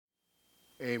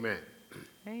Amen.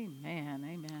 Amen.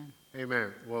 Amen.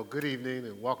 Amen. Well, good evening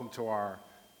and welcome to our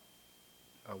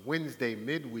Wednesday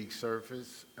midweek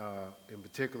service, in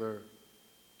particular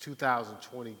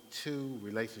 2022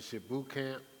 Relationship Boot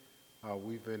Camp.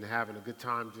 We've been having a good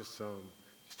time just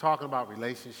talking about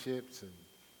relationships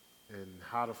and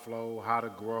how to flow, how to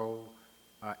grow,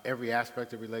 every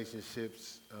aspect of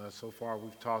relationships. So far,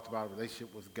 we've talked about a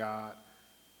relationship with God.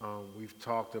 We've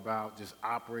talked about just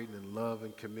operating in love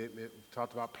and commitment. We've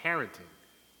talked about parenting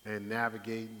and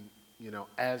navigating,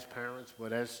 as parents,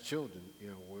 but as children.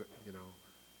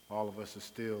 All of us are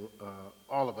still,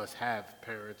 all of us have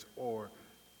parents, or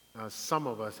some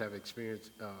of us have experience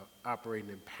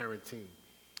operating in parenting.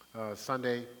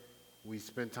 Sunday, we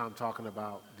spent time talking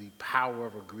about the power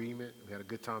of agreement. We had a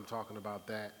good time talking about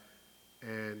that.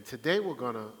 And today we're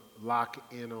going to lock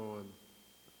in on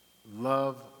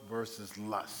love versus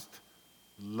lust.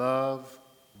 Love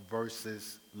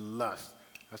versus lust.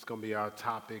 That's going to be our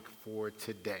topic for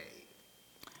today.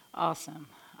 Awesome.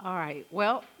 All right.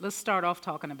 Well, let's start off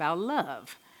talking about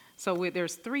love. So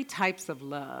there's three types of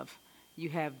love. You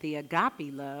have the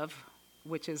agape love,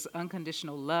 which is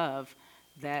unconditional love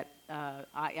that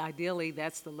ideally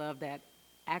that's the love that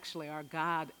actually our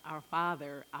God, our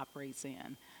Father, operates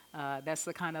in. That's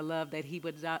the kind of love that he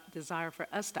would desire for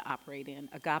us to operate in,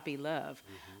 agape love.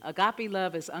 Agape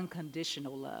love is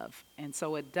unconditional love. And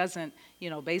so it doesn't,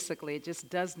 basically it just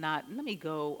does not, let me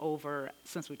go over,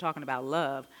 since we're talking about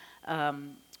love,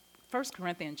 1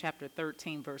 Corinthians chapter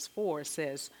 13, verse 4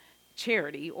 says,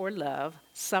 charity or love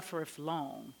suffereth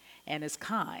long and is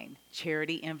kind.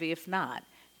 Charity envieth not.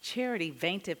 Charity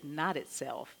vaunteth not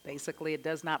itself. Basically, it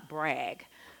does not brag.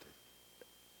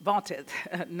 Vaunteth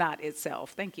not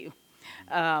itself. Thank you.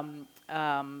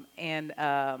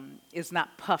 Is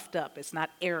not puffed up. It's not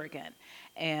arrogant.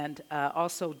 And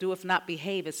also doeth not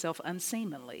behave itself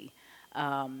unseemly.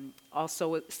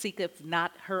 Also it seeketh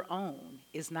not her own.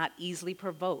 Is not easily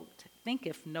provoked.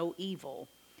 Thinketh no evil.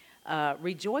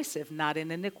 Rejoiceth not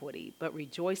in iniquity, but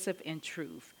rejoiceth in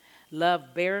truth.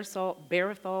 Love beareth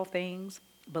all things,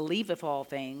 believeth all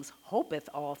things, hopeth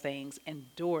all things,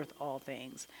 endureth all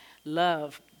things.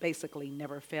 Love basically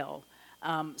never fail.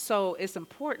 So it's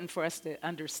important for us to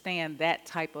understand that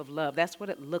type of love. That's what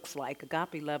it looks like.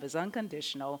 Agape love is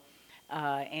unconditional,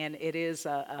 and it is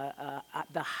the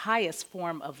highest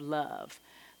form of love.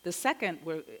 The second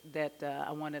that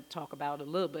I want to talk about a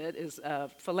little bit is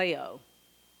phileo.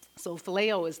 So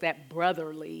phileo is that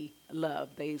brotherly love.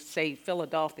 They say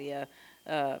Philadelphia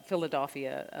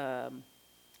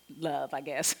love, I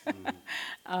guess.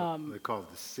 They call it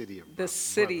the city of The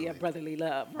city of brotherly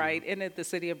love, right? Isn't it the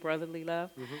city of brotherly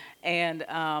love? And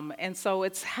so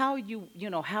it's how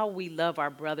how we love our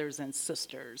brothers and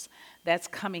sisters. That's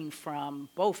coming from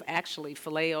both actually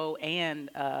phileo and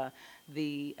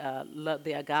the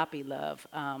agape love.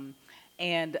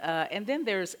 And then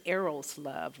there's eros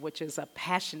love, which is a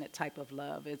passionate type of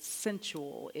love. It's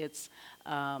sensual. It's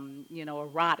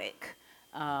erotic.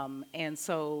 And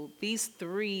so these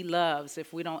three loves,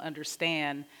 if we don't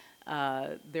understand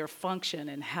their function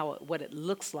and what it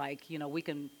looks like, we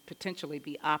can potentially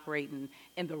be operating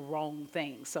in the wrong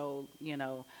thing. So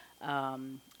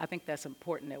I think that's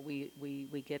important that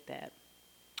we get that.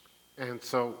 And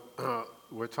so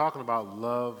we're talking about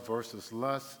love versus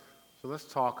lust. So let's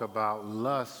talk about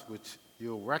lust, which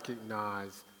you'll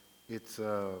recognize it's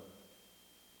a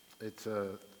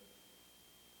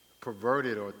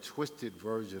perverted or twisted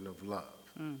version of love.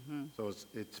 So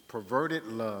it's perverted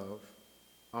love.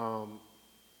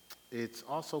 It's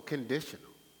also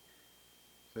conditional.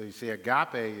 So you see,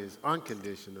 agape is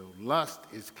unconditional. Lust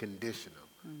is conditional,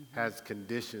 has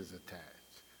conditions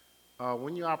attached.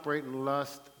 When you operate in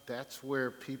lust, that's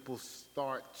where people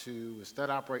start to,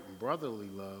 instead of operating brotherly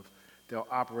love, they'll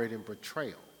operate in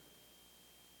betrayal.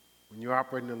 When you're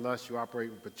operating in lust, you operate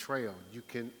in betrayal. You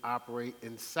can operate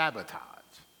in sabotage.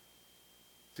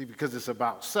 See, because it's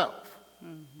about self.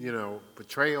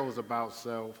 Betrayal is about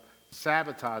self.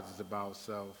 Sabotage is about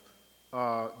self.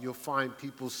 You'll find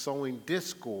people sowing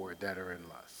discord that are in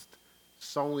lust.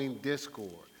 Sowing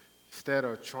discord. Instead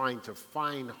of trying to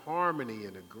find harmony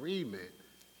and agreement,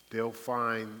 they'll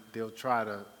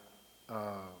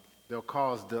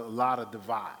cause a lot of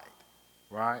divide,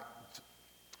 right?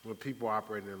 When people are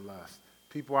operating in lust.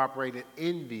 People operate in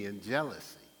envy and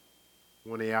jealousy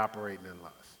when they operate in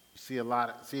lust. You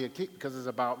see because it's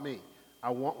about me. I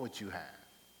want what you have.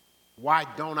 Why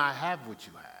don't I have what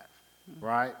you have?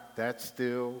 Right? That's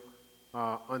still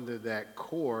under that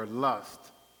core lust.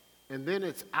 And then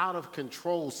it's out of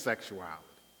control sexuality.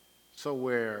 So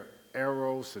where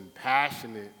eros and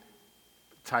passionate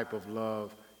type of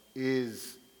love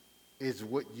is is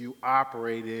what you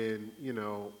operate in,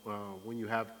 when you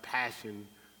have passion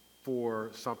for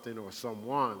something or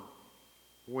someone.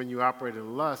 When you operate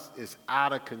in lust, it's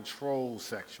out of control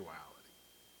sexuality.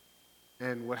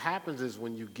 And what happens is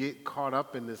when you get caught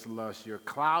up in this lust, you're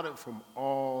clouded from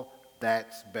all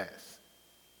that's best.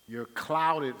 You're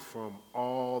clouded from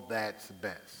all that's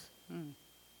best.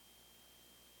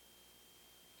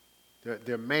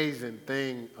 The amazing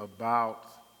thing about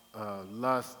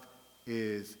lust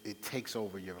is it takes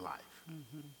over your life.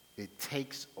 It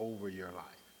takes over your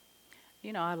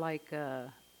life. I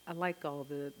like all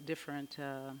the different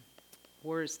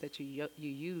words that you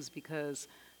use, because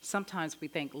sometimes we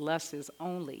think lust is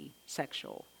only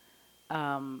sexual,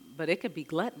 but it could be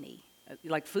gluttony,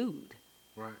 like food.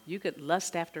 Right. You could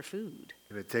lust after food.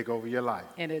 And it take over your life.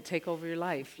 And it take over your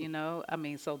life,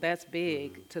 so that's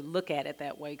big to look at it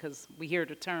that way, because we hear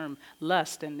the term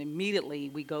lust and immediately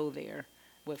we go there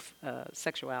with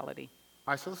sexuality.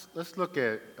 All right, so let's look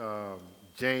at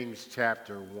James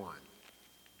chapter 1.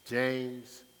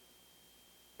 James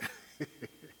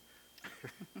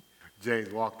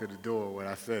James walked to the door when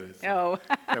I said it. So, Oh.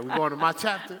 yeah, we going to my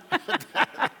chapter?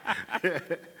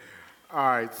 All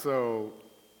right, so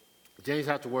James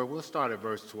chapter 1, we'll start at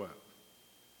verse 12.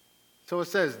 So it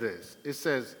says this. It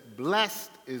says,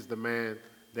 "Blessed is the man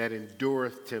that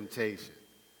endureth temptation.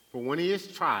 For when he is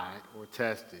tried or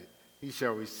tested, he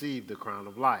shall receive the crown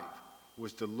of life,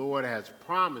 which the Lord has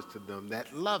promised to them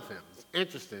that love him." It's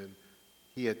interesting.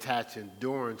 He attached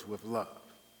endurance with love,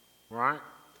 right?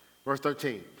 Verse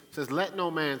 13 says, "Let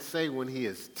no man say when he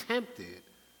is tempted,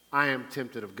 I am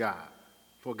tempted of God.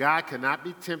 For God cannot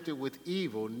be tempted with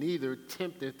evil, neither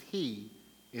tempteth he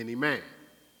any man."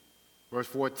 Verse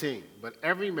 14, "But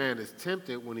every man is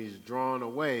tempted when he's drawn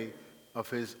away of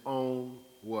his own"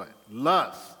 what?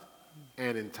 "Lust,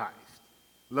 and enticed."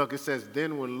 Look, it says,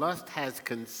 "Then when lust has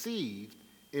conceived,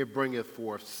 it bringeth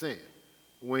forth sin.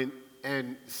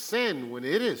 And sin, when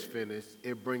it is finished,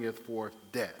 it bringeth forth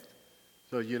death."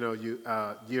 So,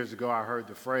 years ago I heard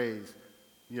the phrase,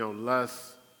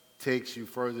 lust takes you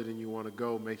further than you want to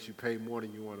go, makes you pay more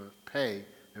than you want to pay,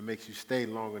 and makes you stay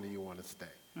longer than you want to stay.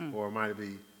 Or it might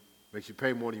be, makes you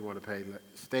pay more than you want to pay,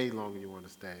 stay longer than you want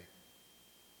to stay.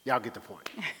 Y'all get the point,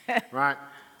 right?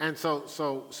 And so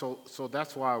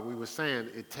that's why we were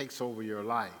saying it takes over your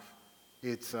life.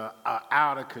 It's a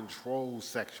out of control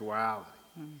sexuality.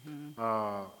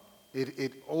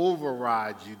 It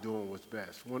overrides you doing what's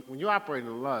best. When you operate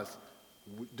in lust,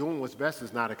 doing what's best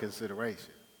is not a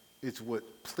consideration. It's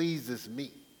what pleases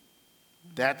me.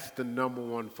 That's the number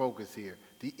one focus here.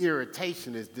 The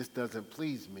irritation is this doesn't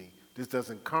please me. This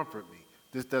doesn't comfort me.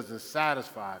 This doesn't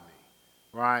satisfy me,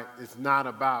 right? It's not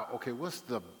about, okay, what's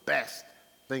the best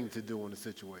thing to do in the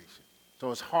situation?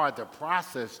 So it's hard to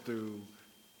process through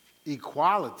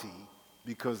equality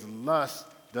because lust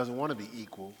doesn't want to be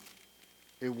equal.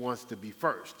 It wants to be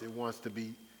first. It wants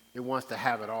to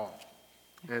have it all.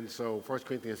 And so 1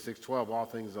 Corinthians 6:12, all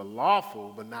things are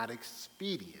lawful but not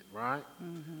expedient, right?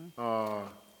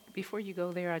 Before you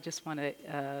go there, I just want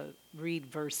to read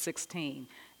verse 16.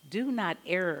 "Do not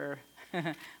err,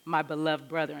 my beloved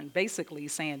brethren." Basically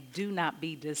saying, do not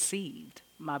be deceived,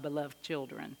 my beloved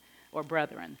children or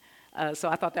brethren. So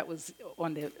I thought that was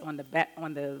on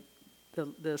the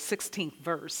 16th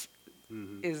verse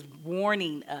is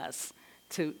warning us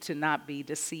to not be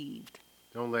deceived.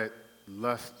 Don't let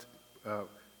lust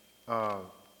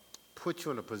put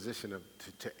you in a position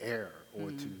to err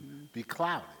or to be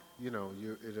clouded,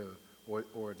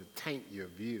 or to taint your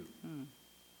view.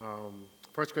 1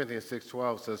 Corinthians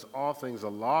 6:12 says, "All things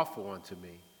are lawful unto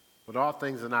me, but all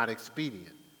things are not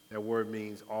expedient." That word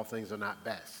means all things are not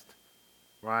best,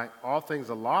 right? All things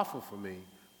are lawful for me,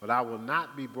 but I will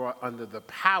not be brought under the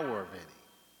power of any.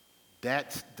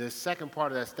 That's the second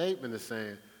part of that statement is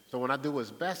saying, so when I do what's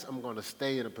best, I'm going to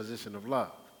stay in a position of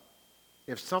love.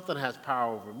 If something has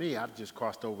power over me, I've just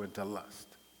crossed over into lust,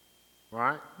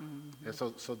 right? And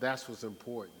so that's what's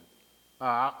important.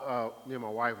 Me and my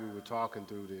wife, we were talking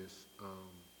through this.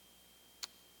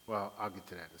 Well, I'll get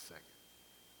to that in a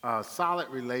second. Solid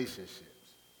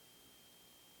relationships,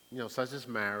 such as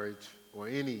marriage or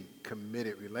any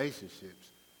committed relationships,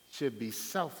 should be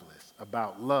selfless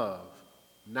about love,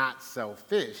 not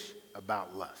selfish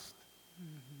about lust.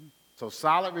 So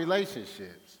solid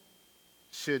relationships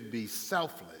should be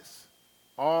selfless,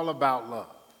 all about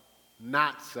love,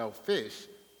 not selfish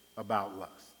about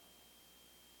lust.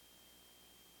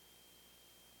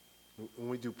 When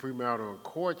we do premarital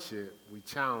courtship, we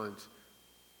challenge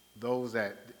those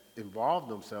that involve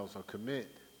themselves or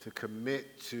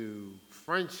commit to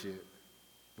friendship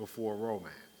before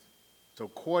romance. So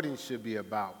courting should be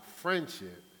about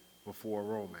friendship, before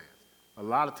romance. A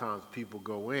lot of times people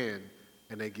go in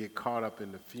and they get caught up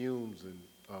in the fumes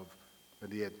of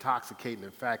the intoxicating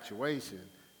infatuation,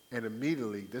 and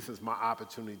immediately this is my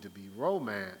opportunity to be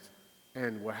romance.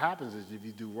 And what happens is if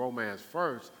you do romance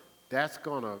first, that's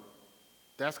gonna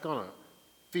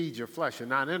feed your flesh. You're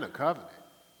not in a covenant.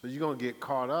 So you're gonna get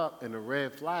caught up in the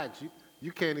red flags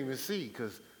you can't even see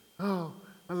because, oh,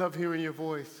 I love hearing your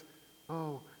voice.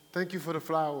 Oh, thank you for the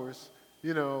flowers.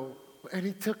 And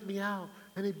he took me out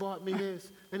and he bought me this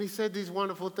and he said these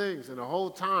wonderful things. And the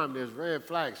whole time there's red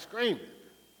flags screaming.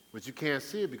 But you can't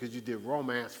see it because you did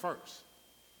romance first,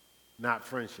 not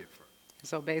friendship first.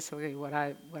 So basically what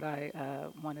I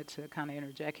wanted to kind of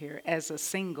interject here, as a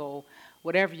single,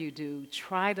 whatever you do,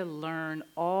 try to learn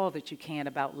all that you can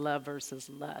about love versus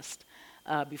lust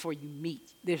before you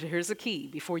meet. Here's the key,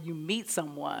 before you meet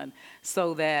someone,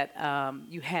 so that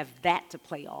you have that to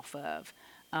play off of.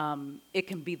 It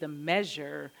can be the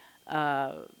measure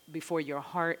before your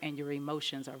heart and your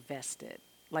emotions are vested.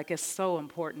 Like, it's so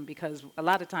important because a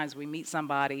lot of times we meet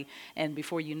somebody and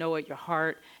before you know it, your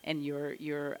heart and your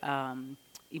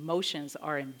emotions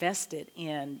are invested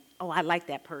in, oh, I like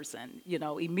that person.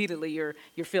 Immediately your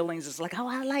feelings is like, oh,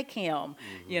 I like him,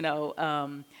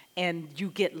 and you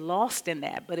get lost in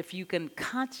that. But if you can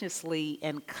consciously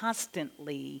and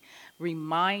constantly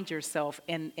remind yourself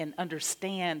and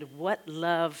understand what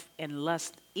love and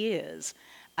lust is,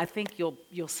 I think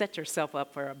you'll set yourself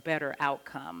up for a better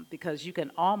outcome because you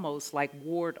can almost like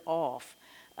ward off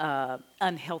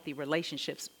unhealthy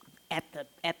relationships at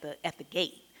the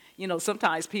gate.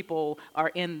 Sometimes people are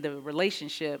in the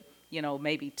relationship,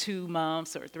 maybe 2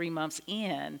 months or 3 months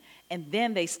in, and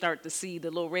then they start to see the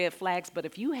little red flags. But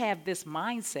if you have this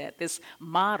mindset, this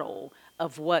model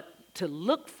of what to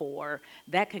look for,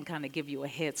 that can kind of give you a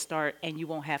head start, and you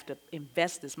won't have to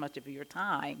invest as much of your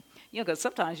time. Because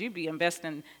sometimes you'd be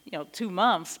investing, 2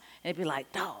 months, and it'd be like,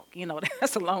 dog,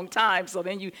 that's a long time. So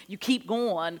then you keep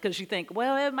going because you think,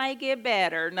 well, it might get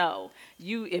better. No,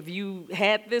 if you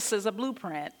had this as a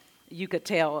blueprint, you could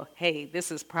tell, hey, this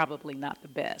is probably not the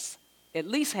best. At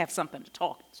least have something to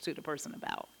talk to the person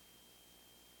about.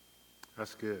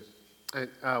 That's good. And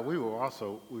we were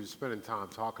spending time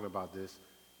talking about this.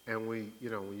 And when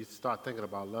you start thinking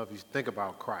about love, you think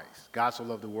about Christ. God so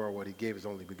loved the world what he gave his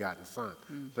only begotten son.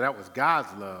 So that was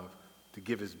God's love to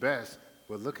give his best.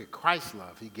 But look at Christ's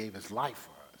love. He gave his life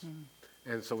for us.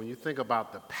 And so when you think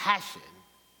about the passion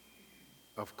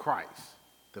of Christ,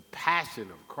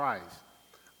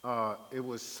 it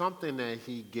was something that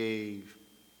he gave.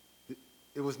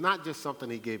 It was not just something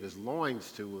he gave his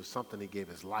loins to. It was something he gave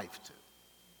his life to.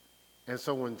 And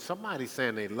so when somebody's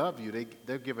saying they love you,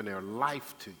 they're giving their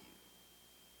life to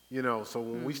you. So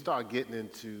when we start getting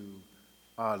into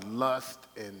lust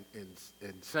and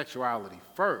sexuality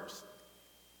first,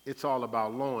 it's all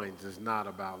about loins. It's not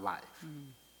about life,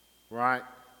 right?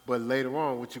 But later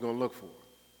on, what you're going to look for?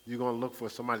 You're going to look for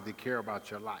somebody to care about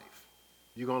your life.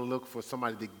 You're going to look for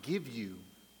somebody to give you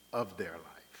of their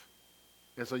life.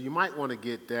 And so you might want to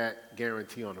get that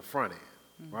guarantee on the front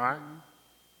end, right?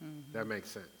 That makes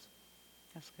sense.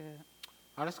 That's good.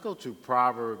 All right, let's go to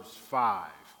Proverbs 5.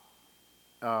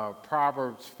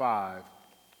 Proverbs 5.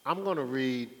 I'm going to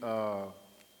read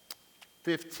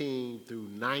 15 through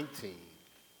 19,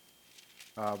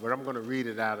 but I'm going to read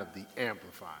it out of the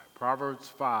Amplified. Proverbs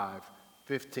 5,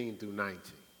 15 through 19.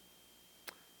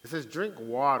 It says, drink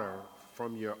water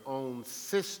from your own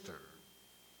cistern.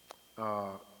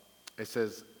 It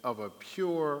says, of a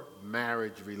pure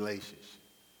marriage relationship.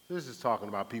 This is talking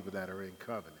about people that are in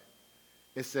covenant.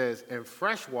 It says, and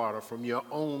fresh water from your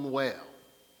own well,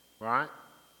 right?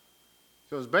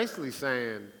 So it's basically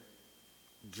saying,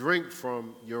 drink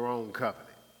from your own covenant,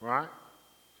 right?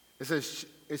 It says,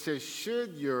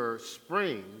 should your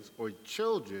springs or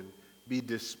children be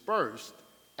dispersed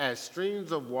as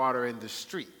streams of water in the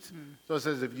streets? So it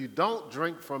says, if you don't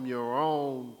drink from your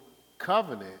own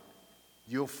covenant,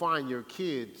 you'll find your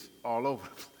kids all over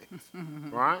the place,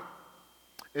 right?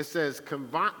 It says,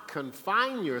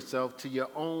 confine yourself to your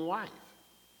own wife.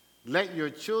 Let your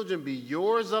children be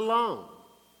yours alone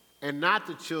and not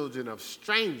the children of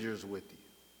strangers with you.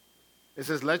 It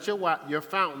says, let your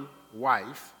fountain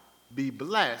wife be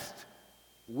blessed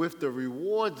with the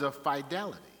rewards of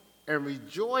fidelity and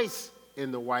rejoice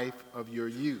in the wife of your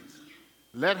youth.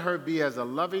 Let her be as a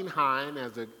loving hind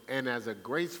and as a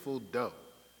graceful doe.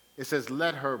 It says,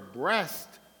 let her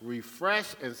breast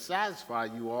refresh and satisfy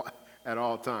you all at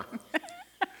all times.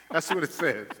 That's what it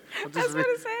says. That's what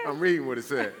it says. I'm reading what it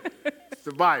said. It's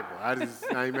the Bible. I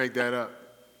didn't make that up.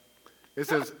 It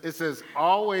says,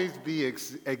 always be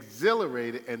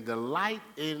exhilarated and delight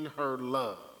in her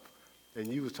love. And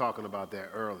you was talking about that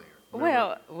earlier.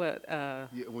 Well, Remember?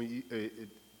 what? When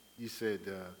you said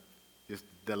just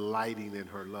delighting in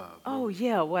her love. Oh Remember?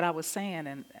 yeah, what I was saying,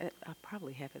 and I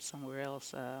probably have it somewhere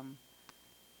else.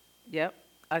 Yep,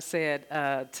 I said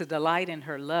to delight in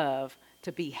her love,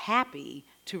 to be happy,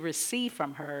 to receive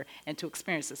from her, and to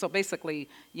experience it. So basically,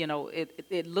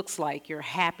 it looks like you're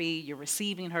happy, you're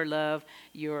receiving her love,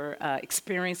 you're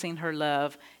experiencing her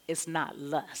love. It's not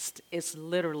lust. It's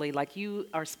literally like you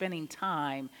are spending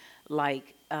time,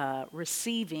 like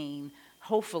receiving,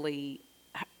 hopefully,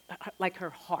 like her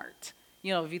heart.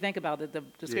 If you think about it, the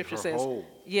Yeah, scripture her says, whole. her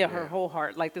Yeah. whole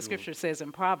heart. Like the scripture says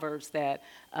in Proverbs that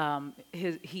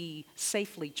he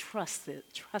safely trusteth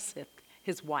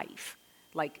his wife.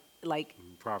 Like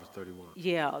Proverbs 31.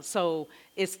 yeah, so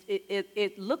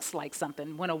it looks like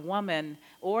something when a woman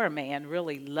or a man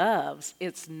really loves.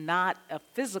 It's not a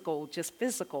just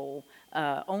physical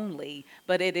only,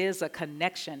 but it is a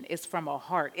connection. It's from a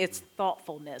heart. It's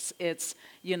thoughtfulness. It's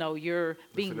you're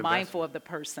being an mindful investment. of the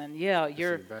person. Yeah, It's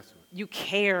an investment. you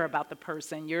care about the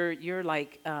person. You're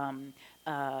like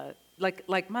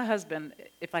like my husband,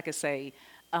 if I could say,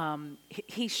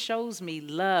 he shows me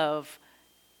love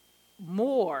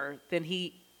more than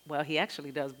he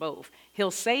actually does both. He'll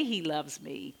say he loves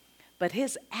me, but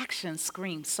his actions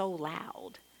scream so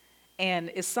loud.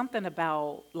 And it's something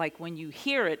about, like, when you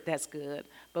hear it, that's good,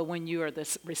 but when you are the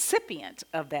recipient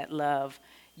of that love,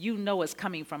 it's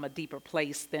coming from a deeper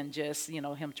place than just,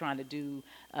 him trying to do,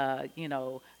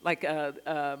 like,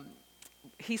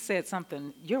 he said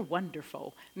something, "You're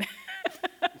wonderful."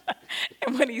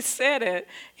 And when he said it,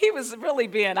 he was really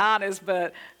being honest,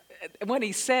 but when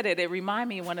he said it, it reminded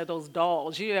me of one of those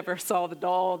dolls. You ever saw the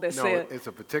doll that No, said, it's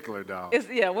a particular doll.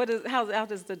 how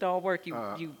does the doll work?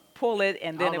 You pull it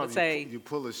and I then don't it know would if say, you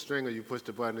pull a string or you push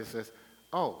the button. It says,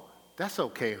 "Oh, that's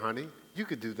okay, honey. You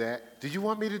could do that. Do you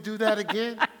want me to do that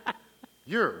again?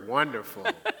 You're wonderful.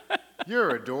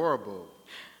 You're adorable.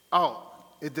 Oh,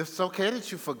 it's okay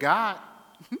that you forgot.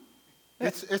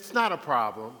 It's not a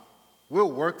problem.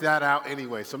 We'll work that out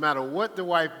anyway. So no matter what the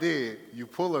wife did, you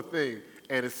pull a thing,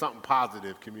 and it's something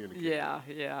positive communicated.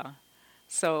 yeah.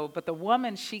 So, but the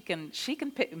woman, she can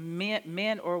pick,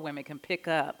 men or women can pick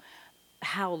up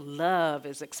how love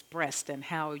is expressed and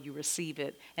how you receive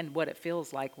it and what it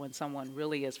feels like when someone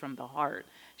really is from the heart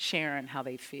sharing how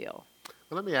they feel.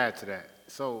 Well, let me add to that.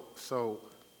 So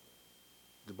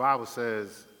the Bible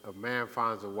says a man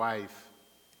finds a wife.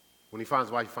 When he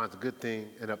finds a wife, he finds a good thing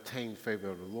and obtains favor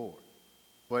of the Lord.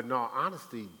 But in all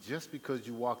honesty, just because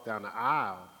you walk down the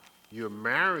aisle, you're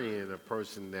marrying a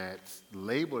person that's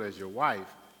labeled as your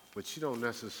wife, but you don't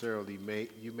necessarily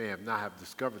you may have not have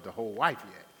discovered the whole wife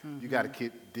yet. You got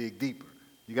to dig deeper.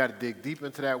 You got to dig deep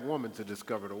into that woman to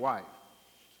discover the wife.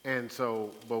 And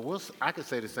so, I could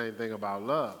say the same thing about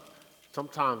love.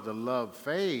 Sometimes the love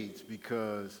fades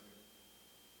because,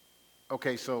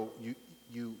 okay, so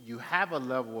you have a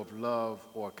level of love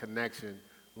or connection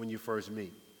when you first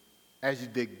meet. As you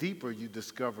dig deeper, you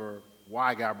discover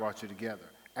why God brought you together.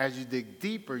 As you dig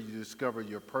deeper, you discover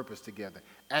your purpose together.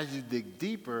 As you dig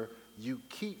deeper, you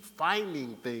keep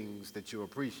finding things that you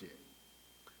appreciate.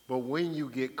 But when you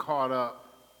get caught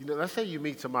up, let's say you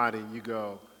meet somebody and you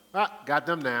go, got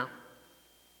them now.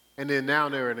 And then now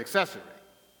they're an accessory.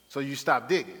 So you stop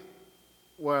digging.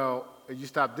 Well, if you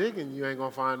stop digging, you ain't going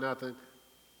to find nothing.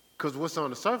 Because what's on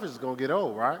the surface is going to get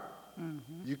old, right?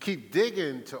 Mm-hmm. You keep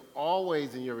digging to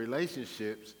always in your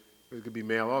relationships, it could be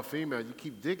male or female, you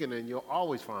keep digging and you'll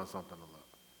always find something to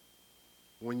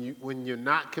love. When you're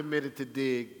not committed to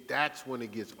dig, that's when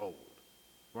it gets old,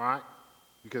 right?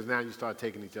 Because now you start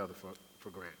taking each other for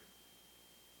granted.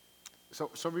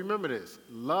 So remember this,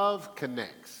 love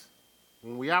connects.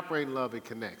 When we operate in love, it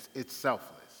connects. It's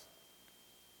selfless.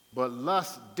 But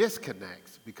lust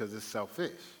disconnects because it's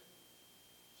selfish.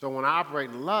 So when I operate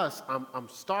in lust, I'm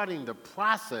starting the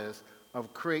process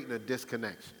of creating a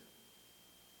disconnection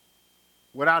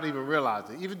without even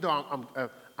realizing. Even though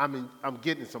I'm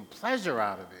getting some pleasure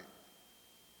out of it,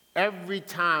 every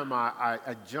time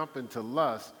I jump into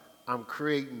lust, I'm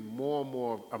creating more and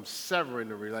more. I'm severing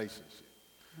the relationship.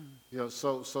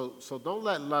 So don't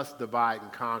let lust divide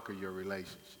and conquer your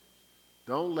relationship.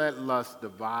 Don't let lust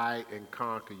divide and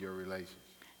conquer your relationship.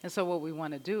 And so what we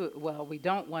want to do, we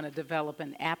don't want to develop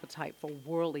an appetite for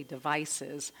worldly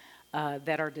devices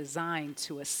that are designed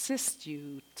to assist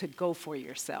you to go for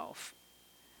yourself.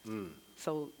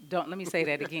 So let me say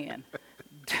that again.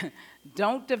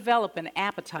 Don't develop an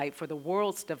appetite for the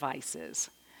world's devices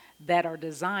that are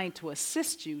designed to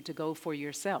assist you to go for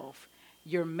yourself.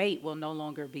 Your mate will no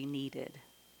longer be needed.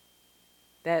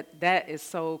 That is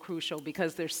so crucial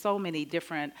because there's so many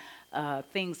different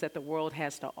things that the world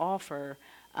has to offer,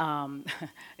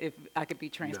 if I could be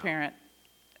transparent.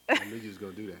 I knew you was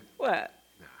going to do that. What?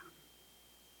 Nah,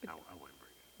 I wouldn't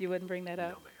bring You wouldn't bring that it. No,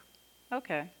 up? ma'am.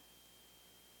 Okay.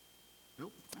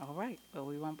 Nope. All right. Well,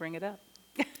 we won't bring it up.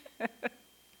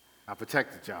 I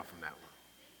protected y'all from that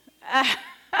one.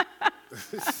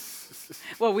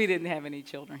 Well, we didn't have any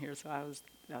children here, so I was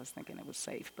thinking it was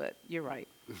safe, but you're right.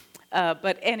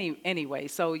 But anyway,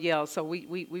 so yeah, so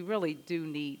we really do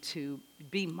need to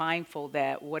be mindful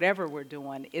that whatever we're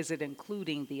doing, is it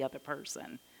including the other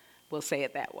person? We'll say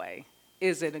it that way.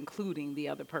 Is it including the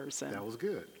other person? That was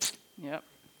good. Yep.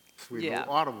 Sweet Yeah.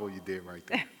 little audible you did right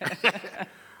there.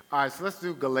 All right, so let's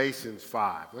do Galatians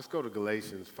 5. Let's go to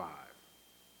Galatians 5.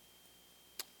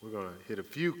 We're going to hit a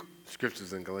few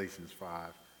scriptures in Galatians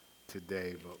 5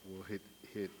 today, but we'll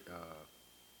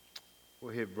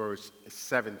hit verse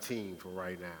 17 for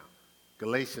right now.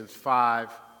 Galatians 5,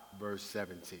 verse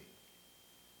 17.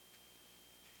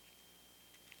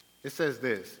 It says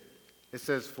this. It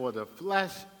says, "For the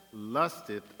flesh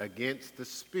lusteth against the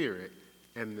spirit,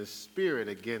 and the spirit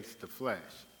against the flesh."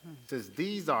 It says,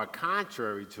 these are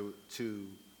contrary the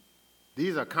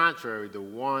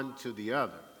one to the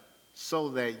other, so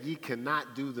that ye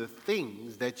cannot do the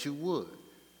things that you would.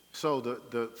 So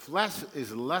the flesh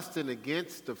is lusting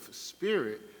against the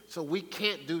spirit, so we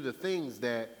can't do the things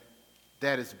that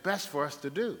is best for us to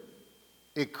do.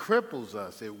 It cripples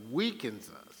us, it weakens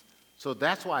us. So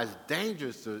that's why it's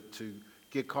dangerous to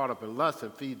get caught up in lust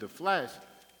and feed the flesh.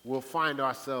 We'll find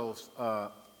ourselves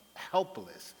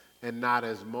helpless and not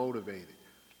as motivated.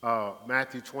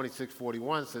 Matthew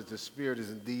 26:41 says the spirit is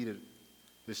indeed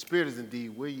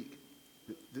weak.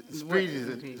 The spirit is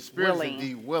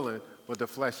indeed willing, but the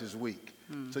flesh is weak.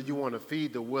 So you want to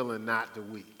feed the willing, not the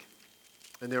weak.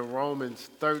 And then Romans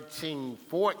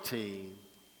 13:14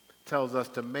 tells us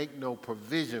to make no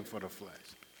provision for the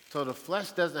flesh. So the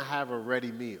flesh doesn't have a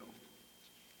ready meal.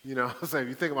 You know what I'm saying? If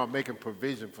you think about making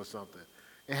provision for something,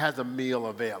 it has a meal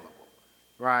available,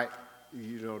 right?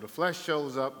 You know, the flesh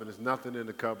shows up and there's nothing in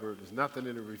the cupboard, there's nothing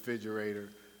in the refrigerator,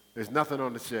 there's nothing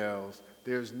on the shelves.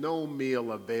 There's no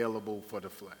meal available for the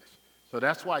flesh. So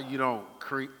that's why you don't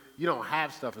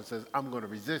have stuff and says, I'm going to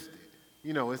resist it.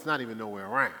 You know, it's not even nowhere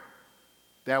around.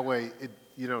 That way,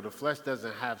 the flesh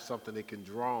doesn't have something it can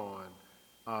draw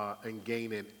on and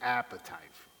gain an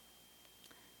appetite for.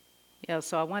 Yeah,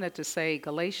 so I wanted to say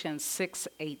Galatians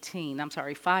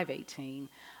 5:18,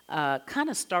 kind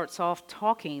of starts off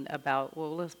talking about,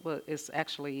 it's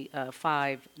actually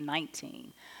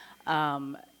 5:19.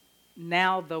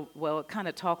 It kind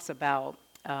of talks about,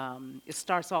 it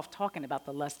starts off talking about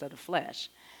the lust of the flesh.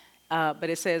 But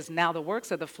it says, now the works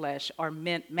of the flesh are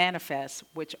manifest,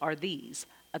 which are these: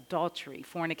 adultery,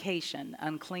 fornication,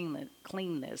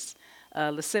 uncleanness,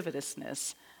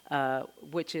 lasciviousness,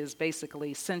 which is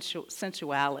basically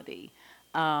sensuality.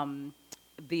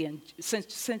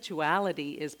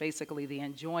 Sensuality is basically the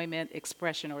enjoyment,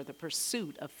 expression, or the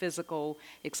pursuit of physical,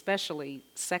 especially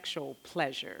sexual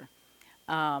pleasure.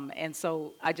 And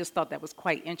so I just thought that was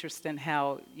quite interesting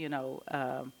how,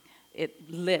 it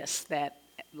lists that,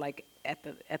 like at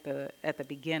the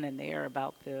beginning there,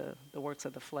 about the works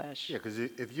of the flesh. Yeah, because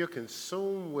if you're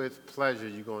consumed with pleasure,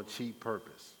 you're going to cheat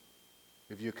purpose.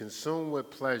 If you're consumed with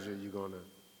pleasure, you're going to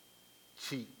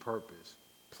cheat purpose.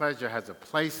 Pleasure has a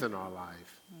place in our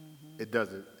life. Mm-hmm. It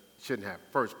shouldn't have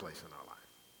first place in our life,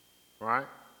 right?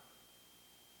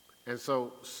 And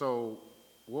so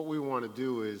what we want to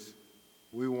do is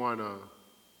we want to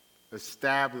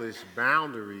establish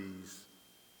boundaries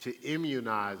to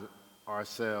immunize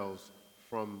ourselves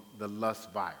from the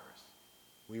lust virus.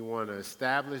 We want to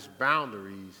establish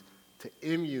boundaries to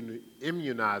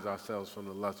immunize ourselves from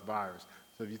the lust virus.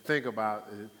 So if you think about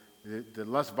it, the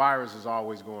lust virus is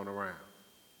always going around.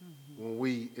 Mm-hmm. When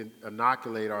we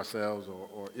inoculate ourselves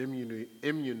or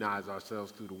immunize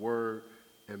ourselves through the word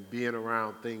and being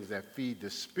around things that feed the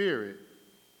spirit,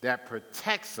 that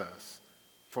protects us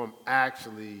from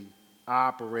actually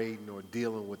operating or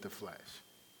dealing with the flesh.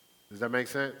 Does that make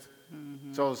sense?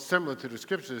 Mm-hmm. So similar to the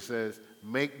scripture that says,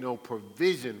 make no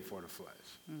provision for the flesh.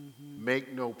 Mm-hmm.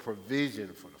 Make no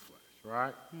provision for the flesh,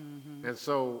 right? Mm-hmm. And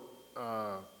so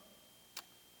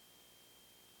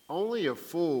only a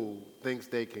fool thinks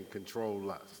they can control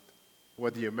lust,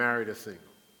 whether you're married or single.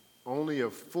 Only a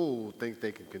fool thinks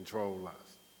they can control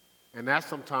lust. And that's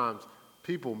sometimes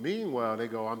people mean well, they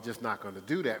go, I'm just not going to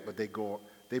do that, but they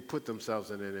put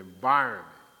themselves in an environment,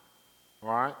 all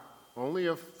right? Only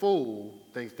a fool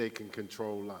thinks they can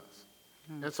control lust.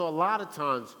 Mm. And so a lot of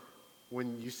times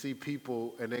when you see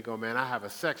people and they go, man, I have a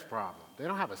sex problem. They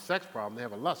don't have a sex problem, they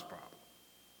have a lust problem.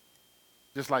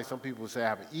 Just like some people say I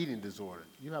have an eating disorder.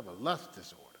 You have a lust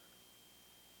disorder.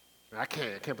 I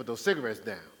can't put those cigarettes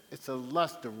down. It's a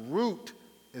lust. The root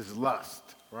is lust,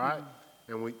 right?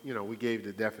 And we gave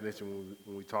the definition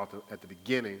when we talked at the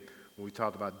beginning, when we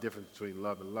talked about the difference between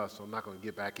love and lust. So I'm not going to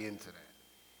get back into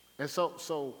that. And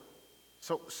so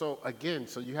again,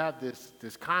 so you have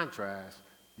this contrast.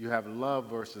 You have love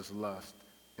versus lust.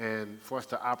 And for us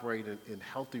to operate in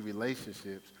healthy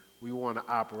relationships, we want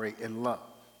to operate in love.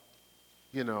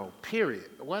 Period.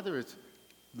 Whether it's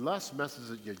lust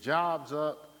messes your jobs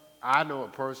up. I know a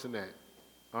person that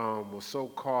was so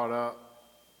caught up,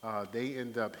 they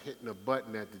end up hitting a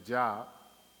button at the job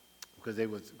because they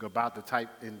was about to type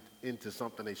into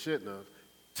something they shouldn't have.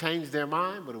 Changed their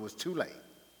mind, but it was too late.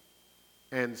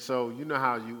 And so you know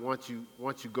how once you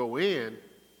go in,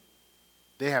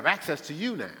 they have access to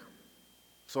you now.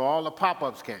 So all the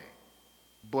pop-ups came,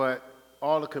 but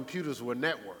all the computers were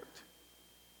networked.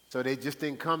 So they just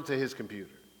didn't come to his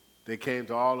computer. They came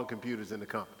to all the computers in the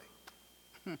company.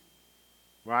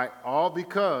 Right? All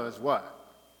because what?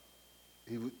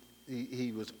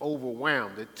 He was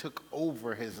overwhelmed. It took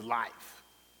over his life.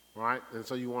 Right? And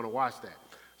so you want to watch that.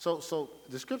 So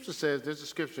the scripture says, there's a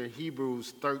scripture in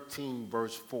Hebrews 13,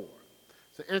 verse 4.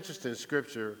 It's an interesting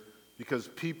scripture because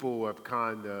people have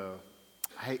kind of,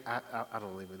 I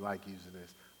don't even like using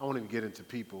this. I won't even get into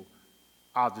people.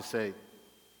 I'll just say,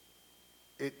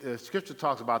 the scripture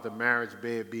talks about the marriage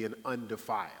bed being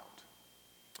undefiled.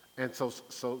 And so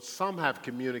some have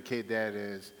communicated that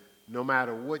as no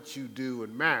matter what you do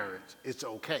in marriage, it's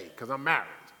okay, because I'm married.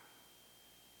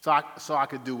 So I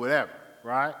could do whatever,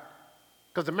 right?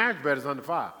 Because the marriage bed is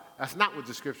undefiled. That's not what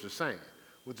the scripture is saying.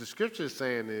 What the scripture is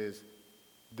saying is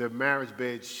the marriage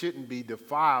bed shouldn't be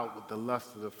defiled with the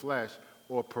lust of the flesh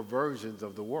or perversions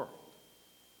of the world.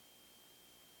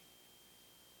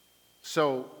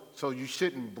 So you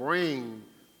shouldn't bring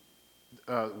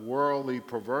worldly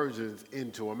perversions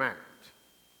into a marriage,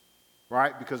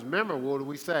 right? Because remember, what do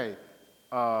we say?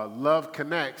 Love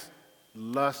connects,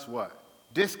 lust what?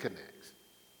 Disconnects.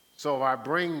 So if I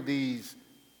bring these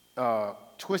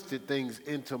twisted things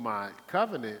into my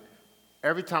covenant,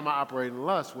 every time I operate in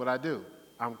lust, what I do?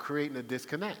 I'm creating a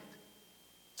disconnect.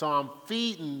 So I'm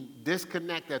feeding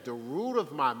disconnect at the root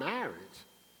of my marriage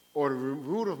or the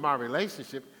root of my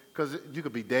relationship, because you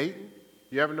could be dating.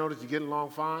 You ever notice you get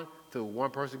along fine till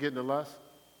one person getting the lust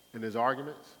and there's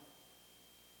arguments?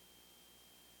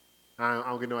 I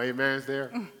don't get no amens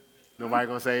there. Nobody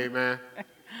gonna say amen.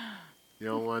 You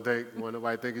don't want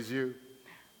nobody to think it's you,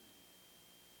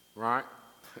 right?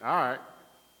 All right.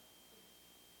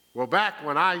 Well, back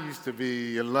when I used to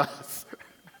be in lust,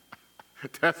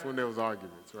 that's when there was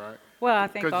arguments, right? Well, I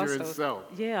think because also, you're in self.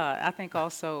 yeah, I think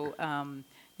also,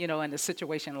 in a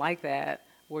situation like that,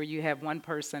 where you have one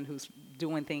person who's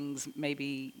doing things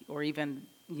maybe, or even,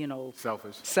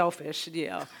 Selfish,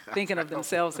 yeah, thinking of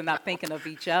themselves and not thinking of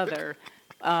each other,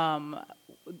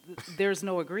 there's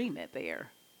no agreement there.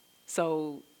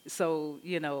 So,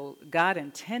 God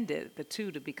intended the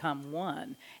two to become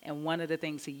one, and one of the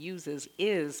things he uses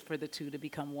is for the two to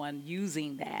become one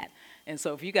using that. And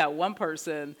so if you got one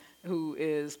person who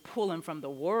is pulling from the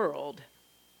world,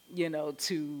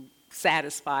 to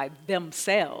satisfy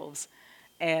themselves,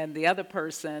 and the other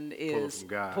person is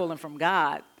pulling from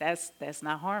God, that's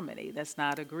not harmony. That's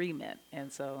not agreement.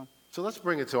 And so let's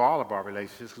bring it to all of our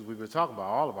relationships, because we've been talking about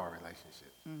all of our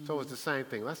relationships. Mm-hmm. So it's the same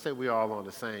thing. Let's say we're all on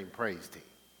the same praise team.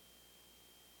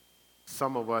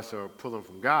 Some of us are pulling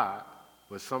from God,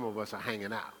 but some of us are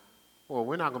hanging out. Well,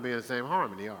 we're not going to be in the same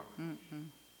harmony, are we? Mm-hmm.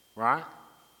 Right?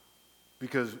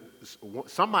 Because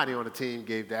somebody on the team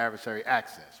gave the adversary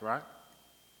access, right?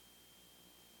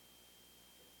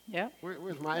 Yeah.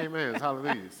 Where's my amens?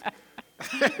 Hallelujahs.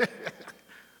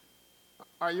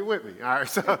 Are you with me? All right.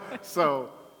 So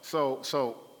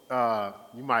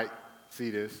you might see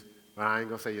this, but I ain't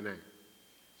gonna say your name.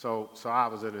 So I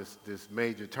was in this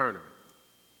major tournament,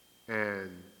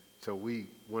 and so we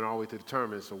went all the way to the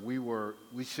tournament. So we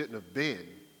shouldn't have been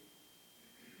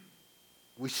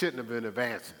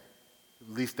advancing. At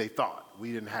least they thought.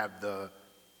 We didn't have the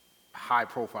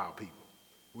high-profile people.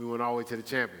 We went all the way to the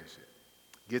championship.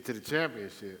 Get to the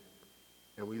championship,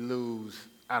 and we lose,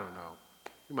 I don't know,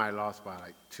 we might have lost by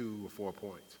like 2 or 4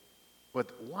 points.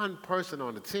 But one person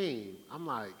on the team, I'm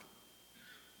like,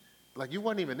 you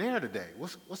wasn't even there today.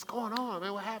 What's going on,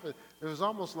 man? What happened? It was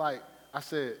almost like I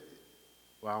said,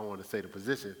 well, I don't want to say the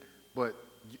position, but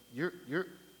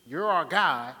you're our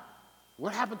guy.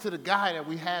 What happened to the guy that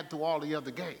we had through all the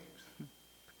other games?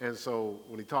 And so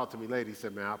when he talked to me later, he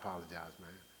said, man, I apologize, man.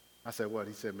 I said, what?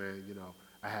 He said, man,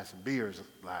 I had some beers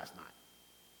last night.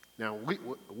 Now,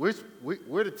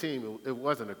 we're the team. It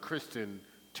wasn't a Christian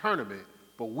tournament,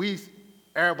 but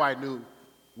everybody knew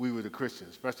we were the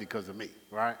Christians, especially because of me,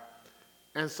 right?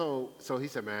 And so he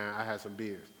said, man, I had some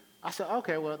beers. I said,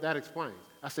 okay, well, that explains.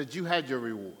 I said, you had your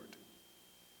reward.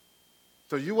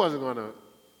 So you wasn't going to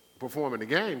perform in the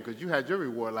game because you had your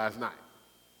reward last night.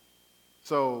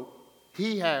 So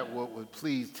he had what would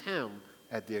pleased him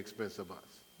at the expense of us.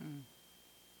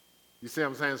 You see what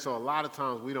I'm saying? So a lot of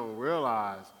times we don't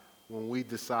realize when we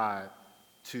decide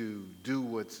to do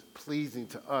what's pleasing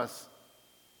to us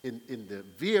in the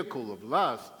vehicle of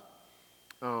lust,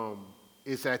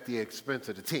 it's at the expense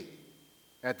of the team,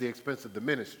 at the expense of the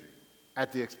ministry,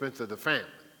 at the expense of the family.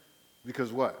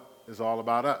 Because what? It's all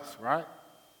about us, right?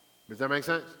 Does that make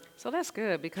sense? So that's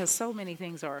good because so many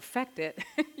things are affected.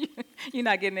 You're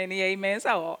not getting any amens.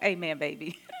 Oh, amen,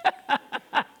 baby.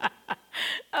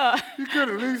 You could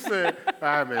at least say,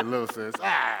 I made a little sense.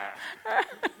 That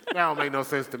don't make no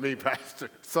sense to me, Pastor.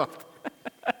 Something.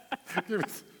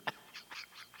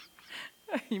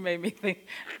 You made me think.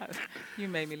 You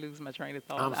made me lose my train of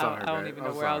thought. I'm sorry, I don't babe. even know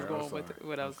I'm where I was sorry. going with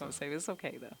what I was going to say. It's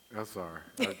okay though. I'm sorry.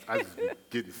 I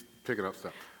just picking up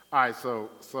stuff. All right, so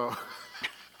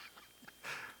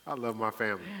I love my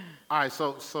family. All right,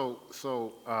 so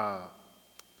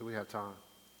do we have time?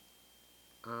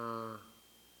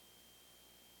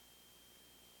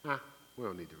 We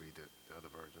don't need to read the other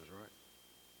versions, right?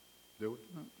 Do we?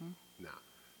 No.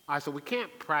 All right, so we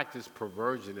can't practice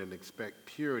perversion and expect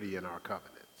purity in our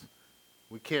covenants.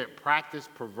 We can't practice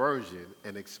perversion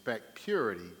and expect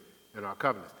purity in our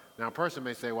covenants. Now, a person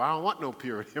may say, well, I don't want no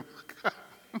purity in my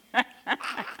covenant.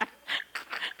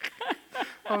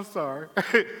 I'm sorry.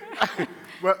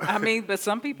 But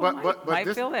some people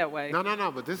might feel that way.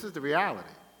 No, but this is the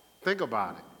reality. Think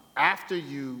about it. After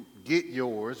you get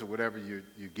yours or whatever you're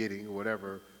getting or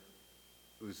whatever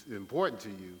is important to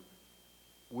you,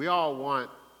 we all want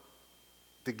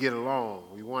to get along.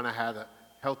 We want to have a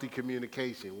healthy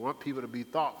communication. We want people to be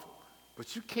thoughtful.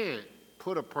 But you can't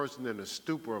put a person in a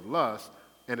stupor of lust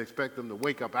and expect them to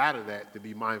wake up out of that to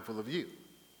be mindful of you.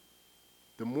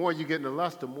 The more you get in the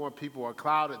lust, the more people are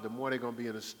clouded, the more they're going to be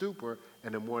in a stupor,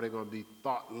 and the more they're going to be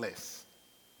thoughtless.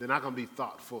 They're not going to be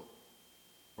thoughtful.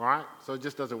 All right? So it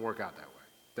just doesn't work out that way.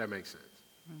 That makes sense.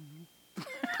 Mm-hmm.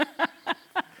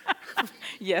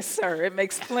 Yes, sir. It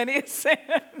makes plenty of sense.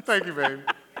 Thank you, baby.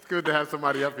 It's good to have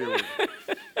somebody up here with me.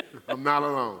 I'm not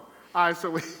alone. All right, so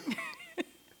we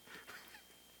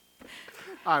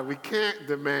can't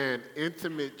demand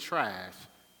intimate trash,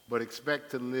 but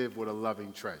expect to live with a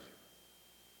loving treasure.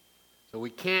 So we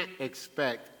can't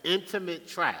expect intimate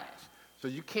trash. So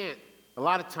you can't, a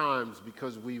lot of times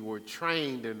because we were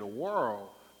trained in the world,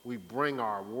 we bring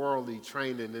our worldly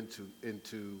training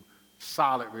into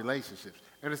solid relationships.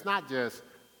 And it's not just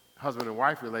husband and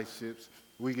wife relationships.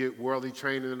 We get worldly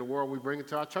training in the world, we bring it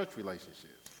to our church relationships.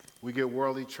 We get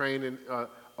worldly training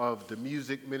of the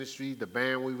music ministry, the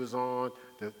band we was on,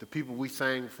 the people we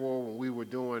sang for when we were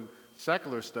doing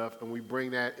secular stuff, and we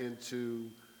bring that into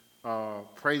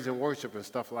praise and worship and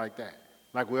stuff like that.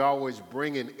 Like we're always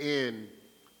bringing in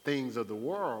things of the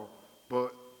world,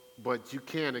 but you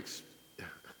can't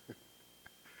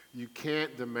you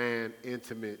can't demand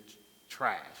intimate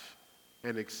trash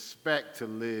and expect to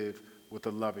live with a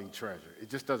loving treasure. It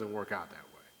just doesn't work out that way.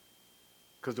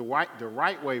 Because the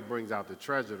right way brings out the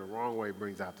treasure, the wrong way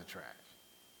brings out the trash.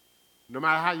 No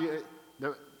matter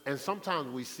how and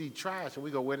sometimes we see trash and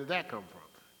we go, where did that come from?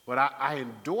 But I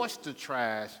endorse the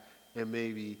trash and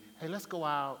maybe, hey, let's go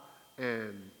out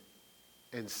and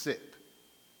sip.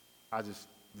 I just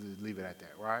leave it at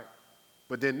that, right?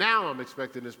 But then now I'm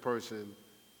expecting this person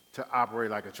to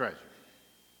operate like a treasure.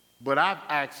 But I've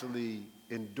actually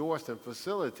endorsed and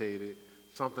facilitated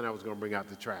something that was going to bring out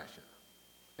the trash.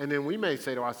 And then we may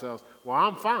say to ourselves, well,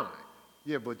 I'm fine.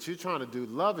 Yeah, but you're trying to do,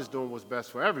 love is doing what's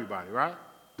best for everybody, right?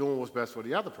 Doing what's best for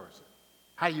the other person.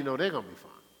 How do you know they're going to be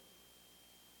fine?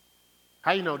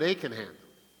 How do you know they can handle it?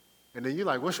 And then you're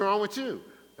like, what's wrong with you?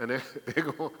 And then they're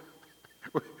going,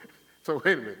 so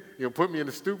wait a minute. You put me in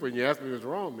a stupor and you ask me what's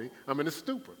wrong with me. I'm in a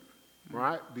stupor,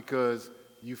 right? Because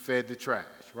you fed the trash,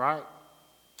 right?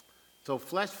 So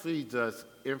flesh feeds us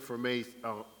information.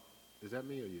 Is that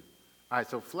me or you? All right,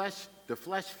 so the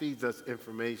flesh feeds us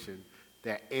information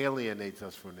that alienates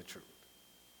us from the truth.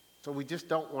 So we just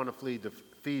don't want to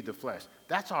feed the flesh.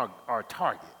 That's our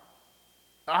target.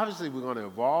 Obviously, we're going to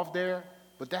evolve there,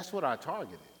 but that's what our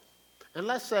target is. And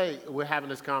let's say we're having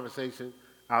this conversation,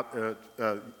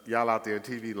 y'all out there in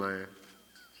TV land.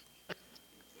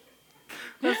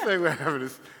 Let's say we're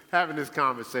having this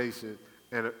conversation,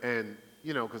 and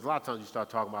you know, because a lot of times you start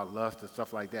talking about lust and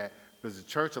stuff like that, because the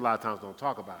church a lot of times don't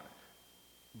talk about it.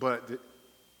 But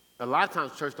a lot of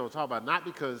times church don't talk about it, not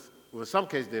because, well, in some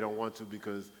cases they don't want to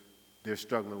because they're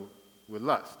struggling with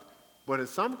lust. But in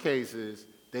some cases,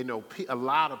 they know a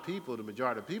lot of people, the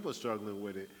majority of people are struggling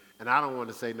with it, and I don't want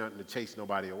to say nothing to chase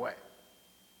nobody away.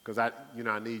 Because I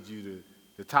need you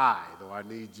to tithe, or I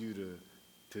need you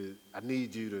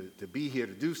to be here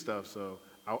to do stuff, so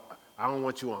I don't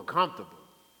want you uncomfortable.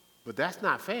 But that's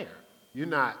not fair. You're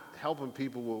not helping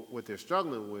people with what they're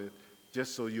struggling with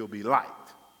just so you'll be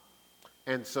liked.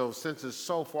 And so since it's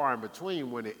so far in between,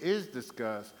 when it is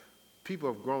discussed,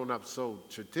 people have grown up so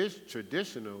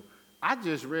traditional. I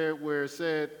just read where it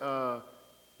said,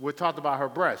 we talked about her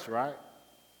breasts, right?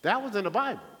 That was in the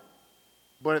Bible.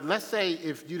 But let's say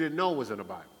if you didn't know it was in the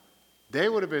Bible, they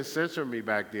would have been censoring me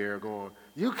back there going,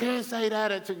 you can't say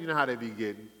that. You know how they be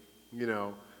getting,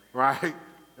 right?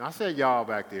 I said y'all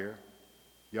back there.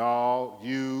 Y'all,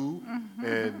 you,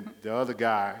 and the other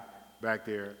guy back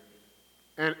there.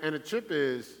 And the trip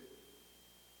is,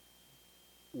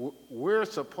 we're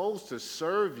supposed to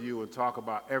serve you and talk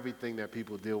about everything that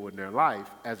people deal with in their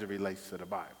life as it relates to the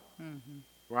Bible,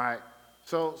 right?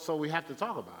 So we have to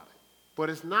talk about it. But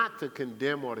it's not to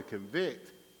condemn or to convict,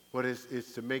 but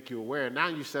it's to make you aware. Now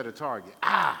you set a target.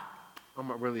 I'm going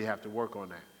to really have to work on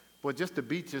that. But just to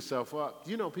beat yourself up,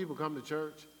 people come to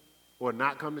church or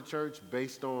not come to church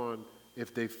based on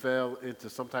if they fell into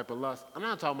some type of lust. I'm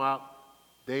not talking about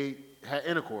they had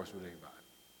intercourse with anybody.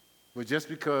 But just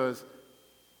because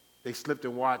they slipped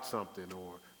and watched something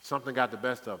or something got the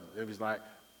best of them, it was like,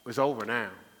 it's over now.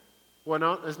 Well,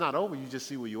 no, it's not over. You just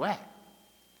see where you at.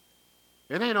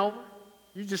 It ain't over.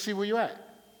 You just see where you at.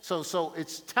 So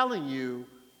it's telling you,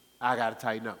 I got to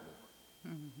tighten up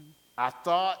more. I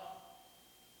thought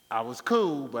I was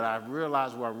cool, but I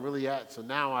realized where I'm really at, so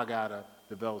now I got to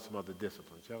develop some other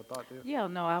disciplines. You ever thought there? Yeah,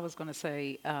 no, I was going to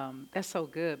say that's so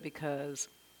good because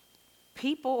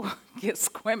people get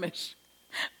squeamish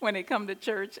when they come to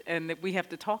church, and that we have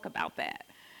to talk about that.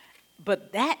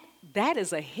 But that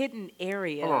is a hidden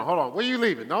area. Hold on. Where you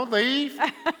leaving? Don't leave.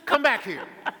 Come back here.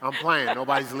 I'm playing.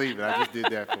 Nobody's leaving. I just did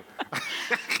that for.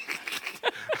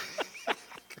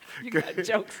 You got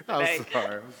jokes today. I'm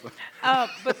sorry.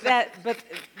 But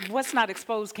what's not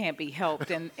exposed can't be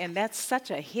helped, and that's such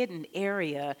a hidden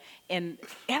area in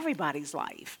everybody's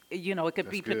life. It could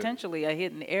be potentially a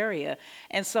hidden area,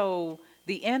 and so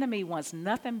the enemy wants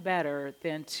nothing better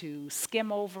than to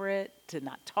skim over it, to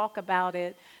not talk about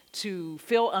it, to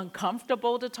feel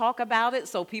uncomfortable to talk about it.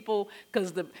 So people,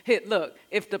 because look,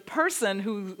 if the person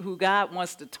who God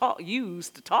wants to use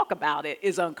to talk about it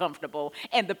is uncomfortable,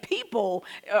 and the people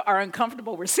are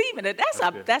uncomfortable receiving it,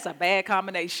 that's a bad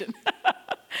combination.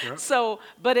 Yep. So,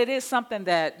 but it is something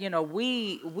that,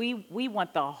 we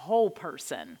want the whole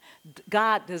person.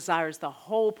 God desires the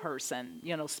whole person,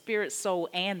 spirit, soul,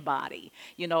 and body.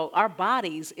 Our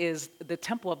bodies is the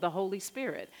temple of the Holy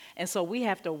Spirit. And so we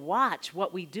have to watch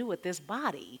what we do with this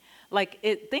body.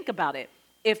 Think about it.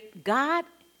 If God,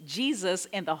 Jesus,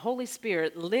 and the Holy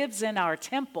Spirit lives in our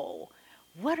temple,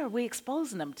 what are we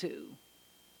exposing them to?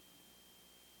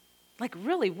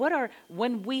 Really,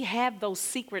 when we have those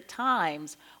secret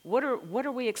times, what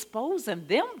are we exposing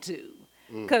them to?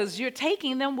 Because you're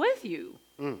taking them with you.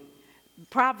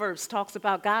 Proverbs talks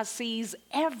about God sees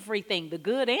everything, the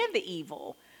good and the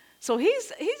evil. So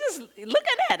he's just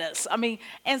looking at us.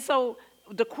 And so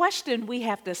the question we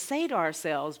have to say to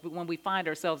ourselves when we find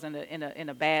ourselves in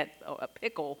a bad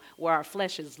pickle where our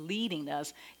flesh is leading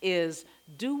us is,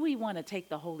 do we want to take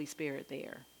the Holy Spirit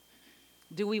there?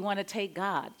 Do we want to take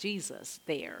God, Jesus,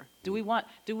 there? Do we want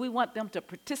them to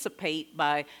participate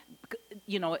by,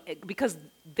 because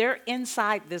they're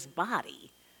inside this body.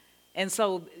 And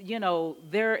so,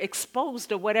 they're exposed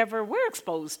to whatever we're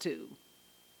exposed to.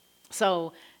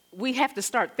 So we have to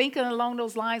start thinking along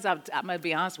those lines. I'm going to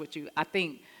be honest with you. I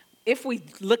think if we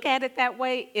look at it that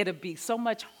way, it'll be so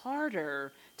much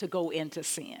harder to go into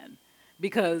sin.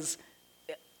 Because,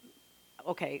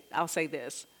 okay, I'll say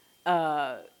this.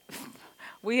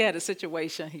 We had a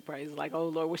situation, he prays like, oh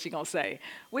Lord, what's she gonna say?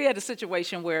 We had a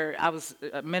situation where I was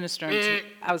ministering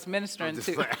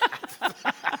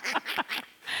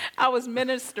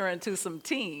to some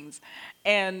teens,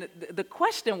 and the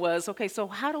question was, okay, so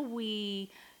how do we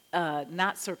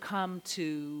not succumb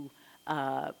to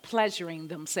pleasuring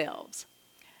themselves?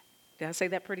 Did I say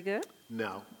that pretty good?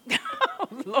 No. Oh,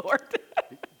 Lord.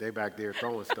 They back there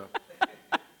throwing stuff.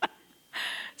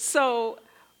 So,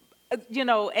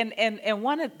 and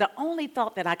one of the only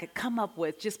thought that I could come up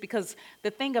with, just because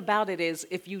the thing about it is,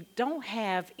 if you don't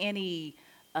have any,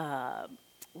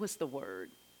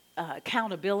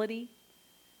 accountability,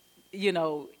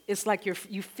 it's like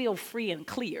you feel free and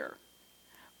clear.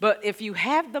 But if you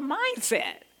have the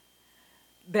mindset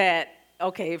that,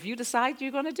 okay, if you decide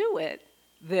you're going to do it,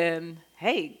 then,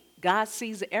 hey, God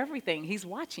sees everything. He's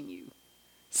watching you.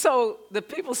 So the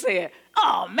people said,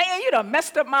 oh, man, you done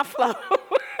messed up my flow.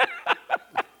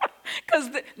 Because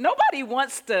nobody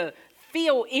wants to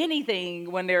feel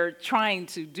anything when they're trying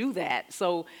to do that.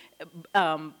 So,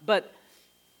 but,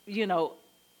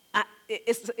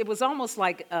 it was almost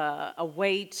like a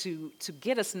way to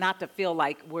get us not to feel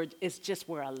like we're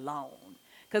alone.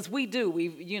 Because we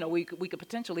could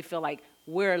potentially feel like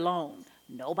we're alone.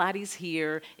 Nobody's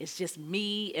here. It's just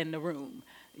me in the room.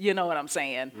 You know what I'm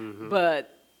saying? Mm-hmm.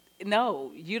 But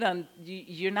no,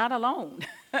 you're not alone.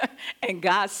 And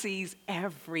God sees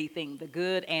everything, the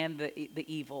good and the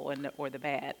evil or the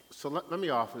bad. So let me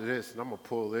offer this, and I'm going to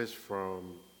pull this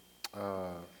from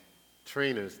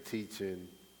Trina's teaching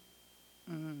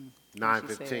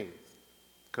 9:15,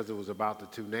 because it was about the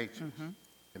two natures. Mm-hmm.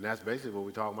 And that's basically what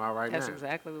we're talking about now. That's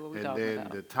exactly what we're talking about.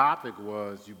 And then the topic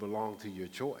was you belong to your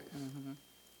choice. Mm-hmm.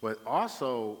 But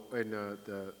also in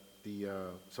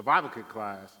the survival kit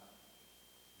class,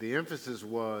 the emphasis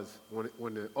was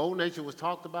when the old nature was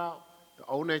talked about, the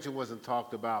old nature wasn't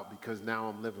talked about because now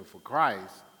I'm living for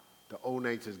Christ. The old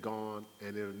nature's gone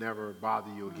and it'll never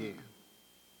bother you again.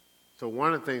 So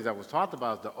one of the things that was talked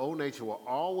about is the old nature will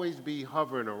always be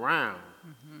hovering around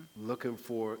looking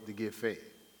to get fed.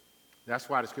 That's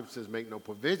why the scripture says make no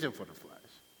provision for the flesh.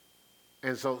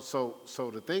 And so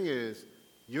the thing is,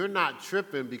 you're not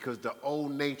tripping because the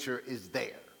old nature is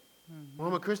there. Well,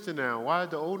 I'm a Christian now. Why is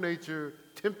the old nature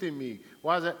tempting me?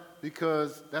 Why is that?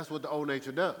 Because that's what the old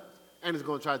nature does. And it's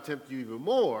going to try to tempt you even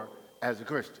more as a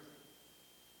Christian.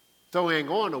 So we ain't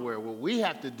going nowhere. What we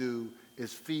have to do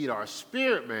is feed our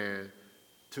spirit man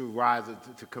to rise,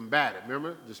 to combat it.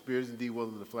 Remember, the spirit is indeed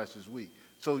willing, the flesh is weak.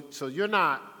 So you're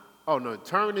not,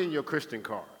 turn in your Christian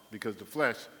card because the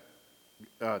flesh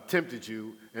tempted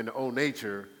you and the old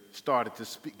nature started to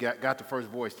speak, got the first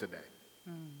voice today.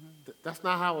 Mm-hmm. That's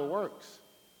not how it works.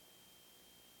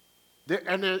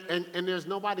 There's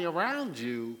nobody around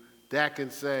you that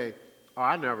can say, oh,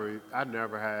 I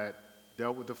never had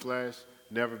dealt with the flesh,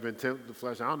 never been tempted with the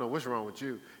flesh. I don't know what's wrong with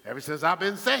you. Ever since I've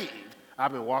been saved,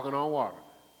 I've been walking on water.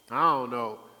 I don't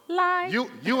know. Lie.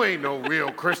 You ain't no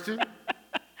real Christian.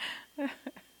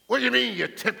 What do you mean you're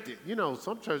tempted?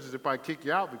 Some churches, they probably kick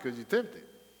you out because you're tempted.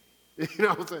 You know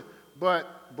what I'm saying?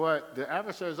 But the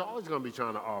adversary is always going to be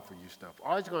trying to offer you stuff.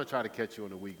 Always going to try to catch you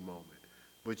in a weak moment.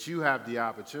 But you have the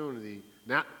opportunity.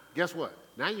 Now, guess what?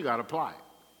 Now you got to apply it.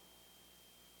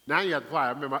 Now you have to apply it.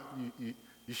 I remember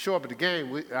you show up at the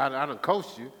game. I done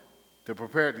coached you to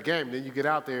prepare the game. Then you get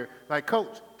out there like,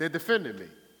 Coach, they're defending me.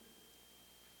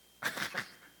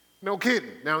 No kidding.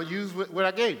 Now use what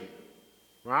I gave you.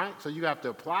 Right? So you have to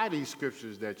apply these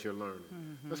scriptures that you're learning.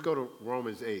 Mm-hmm. Let's go to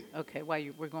Romans 8. Okay, while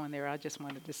we're going there, I just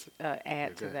wanted to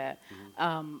add to that.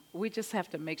 Mm-hmm. We just have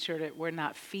to make sure that we're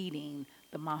not feeding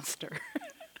the monster.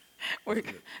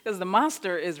 Because the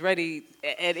monster is ready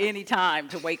at any time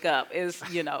to wake up,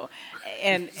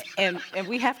 and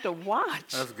we have to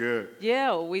watch. That's good.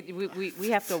 Yeah, we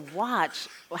have to watch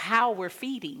how we're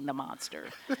feeding the monster,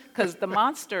 because the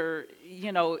monster,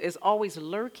 is always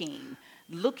looking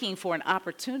for an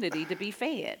opportunity to be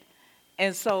fed,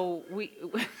 and so we.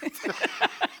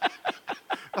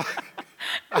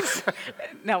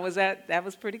 Now, that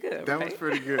was pretty good. That right? was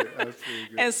pretty good. That was pretty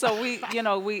good. And so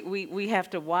we have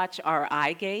to watch our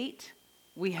eye gate.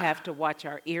 We have to watch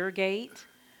our ear gate.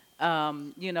 You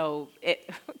okay?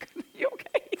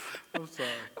 I'm sorry.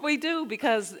 We do,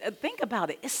 because think about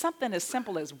it. It's something as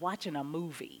simple as watching a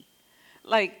movie.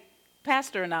 Like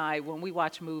Pastor and I, when we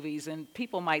watch movies, and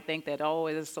people might think that, oh,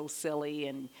 it is so silly,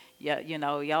 and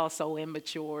y'all so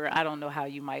immature. I don't know how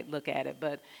you might look at it,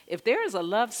 but if there is a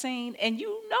love scene and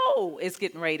it's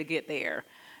getting ready to get there,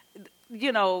 we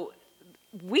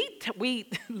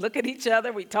look at each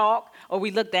other, we talk, or we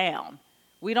look down.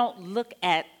 We don't look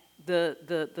at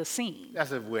the scene.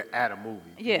 That's if we're at a movie.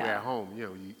 Yeah. If we're at home,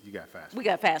 you got fast forward. We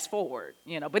got fast forward,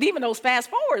 But even those fast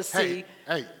forwards, Hey,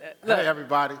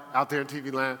 everybody out there in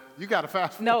TV land, you got to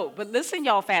fast forward. No, but listen,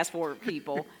 y'all fast forward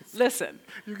people. Listen,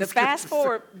 the fast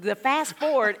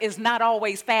forward is not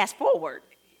always fast forward.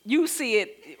 You see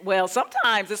it, well,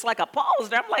 sometimes it's like a pause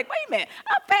there. I'm like, wait a minute,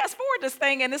 I fast forward this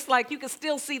thing, and it's like you can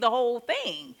still see the whole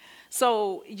thing.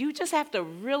 So you just have to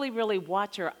really, really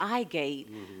watch your eye gate,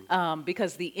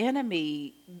 because the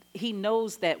enemy, he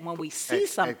knows that when we see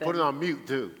something. Hey, put it on mute,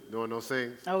 too. Doing those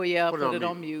things. Oh, yeah, put it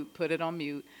on mute. Put it on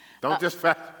mute. Don't just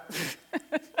fast.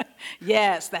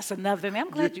 Yes, that's another thing. I'm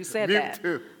glad you said Me that.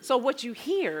 too. So what you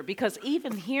hear, because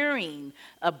even hearing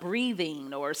a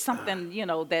breathing or something,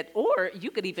 that, or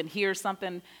you could even hear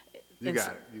something. You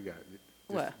got it. You got it.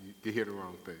 What? You hear the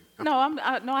wrong thing.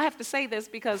 No, I have to say this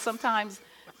because sometimes,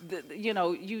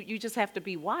 you just have to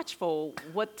be watchful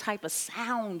what type of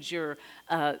sound you're,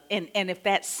 and if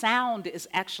that sound is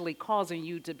actually causing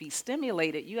you to be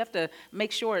stimulated, you have to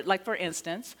make sure, like for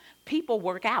instance, people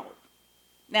work out.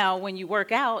 Now, when you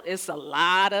work out, it's a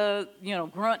lot of,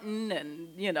 grunting and,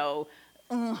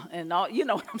 and all, you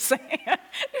know what I'm saying?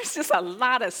 There's just a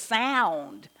lot of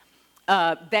sound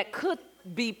that could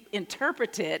be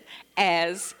interpreted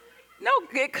as, no,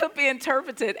 it could be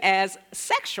interpreted as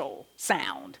sexual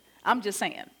sound. I'm just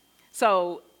saying.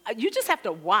 So you just have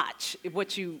to watch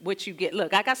what you get.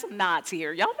 Look, I got some nods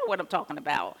here. Y'all know what I'm talking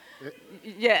about.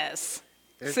 Yes.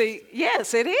 See,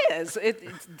 yes, it is. It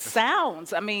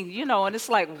sounds, and it's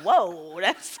like, whoa,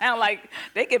 that sound like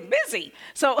they get busy.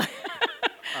 So,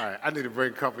 All right, I need to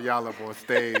bring a couple of y'all up on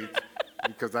stage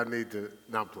because I need to,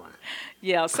 no, I'm playing.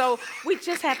 yeah, so we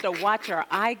just have to watch our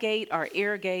eye gate, our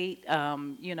ear gate,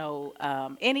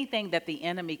 anything that the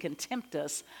enemy can tempt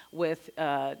us with,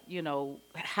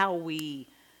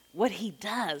 what he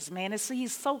does, man.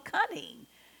 He's so cunning.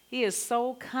 He is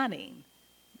so cunning.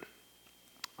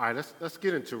 All right, let's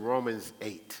get into Romans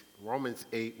 8. Romans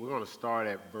 8, we're going to start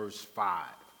at verse 5.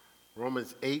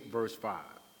 Romans 8, verse 5.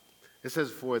 It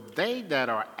says, "For they that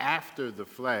are after the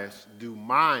flesh do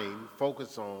mind,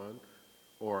 focus on,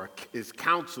 or is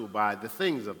counseled by the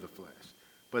things of the flesh.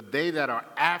 But they that are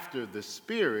after the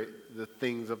Spirit, the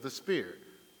things of the Spirit,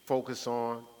 focus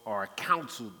on, or are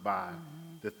counseled by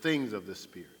the things of the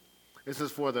Spirit." It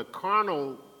says, for to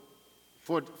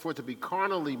be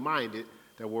carnally minded,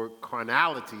 the word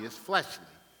carnality is fleshly.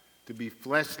 To be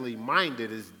fleshly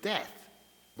minded is death,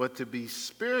 but to be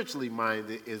spiritually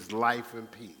minded is life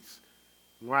and peace.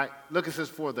 Right? Look, it says,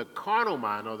 for the carnal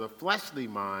mind or the fleshly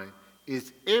mind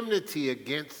is enmity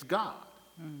against God.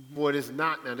 For it is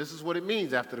not, now this is what it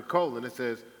means after the colon. It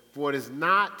says, for it is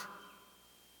not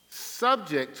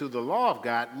subject to the law of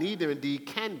God, neither indeed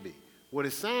can be. What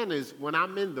it's saying is, when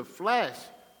I'm in the flesh,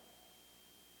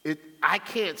 I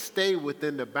can't stay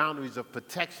within the boundaries of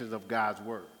protections of God's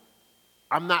word.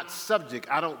 I'm not subject.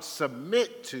 I don't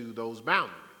submit to those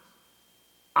boundaries.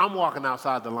 I'm walking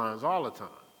outside the lines all the time.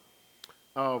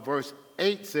 Verse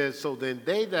 8 says, so then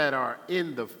they that are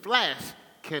in the flesh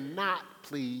cannot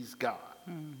please God.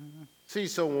 See,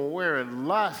 so when we're in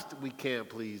lust, we can't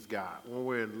please God. When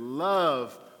we're in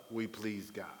love, we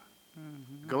please God.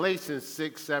 Galatians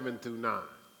 6, 7 through 9.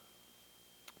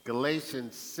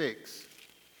 Galatians 6,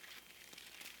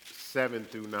 7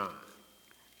 through 9.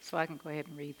 So I can go ahead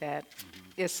and read that.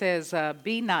 It says,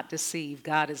 be not deceived,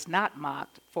 God is not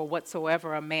mocked, for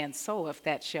whatsoever a man soweth,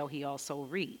 that shall he also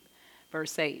reap.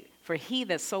 Verse 8, for he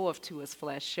that soweth to his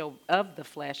flesh shall of the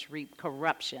flesh reap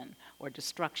corruption or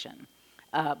destruction.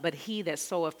 But he that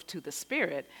soweth to the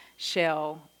Spirit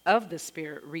shall of the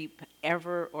Spirit reap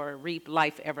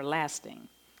life everlasting.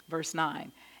 Verse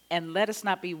 9, and let us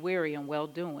not be weary in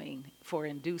well-doing, for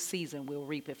in due season we'll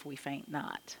reap if we faint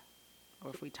not,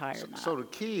 or if we tire not. So the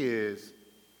key is,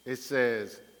 it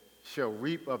says, shall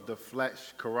reap of the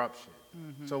flesh corruption.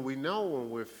 So we know when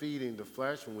we're feeding the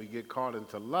flesh, when we get caught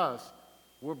into lust,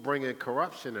 we're bringing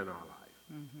corruption in our life.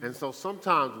 And so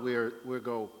sometimes we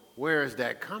go, where is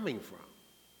that coming from?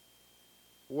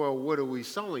 Well, what are we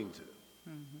sowing to?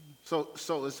 So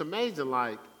it's amazing,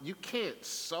 like, you can't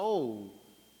sow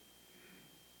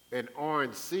an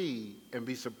orange seed and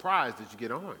be surprised that you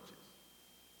get oranges.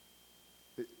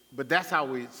 But that's how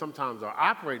we sometimes are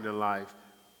operating in life.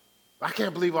 I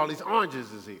can't believe all these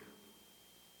oranges is here.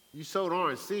 You sowed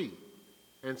orange seed.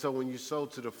 And so when you sow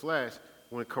to the flesh,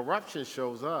 when corruption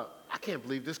shows up, I can't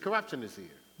believe this corruption is here.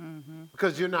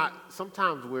 Because you're not,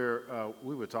 sometimes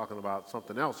we were talking about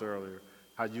something else earlier,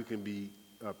 how you can be,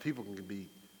 people can be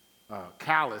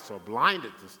callous or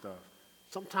blinded to stuff.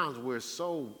 Sometimes we're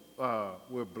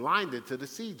blinded to the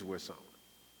seeds we're sowing.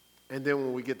 And then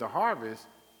when we get the harvest,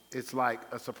 it's like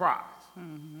a surprise.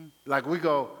 Like we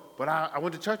go, but I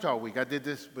went to church all week. I did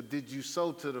this, but did you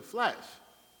sow to the flesh?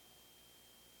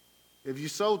 If you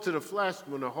sow to the flesh,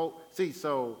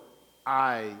 so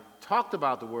I talked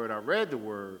about the word, I read the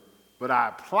word, but I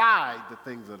applied the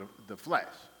things of the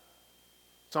flesh.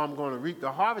 So I'm going to reap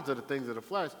the harvest of the things of the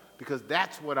flesh because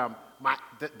that's what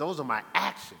those are my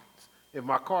actions. If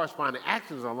my corresponding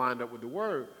actions are lined up with the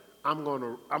word, I'm going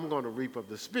to reap of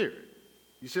the Spirit.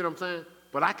 You see what I'm saying?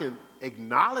 But I can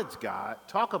acknowledge God,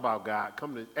 talk about God,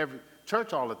 come to every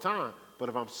church all the time, but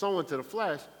if I'm sowing to the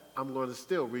flesh, I'm going to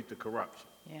still reap the corruption.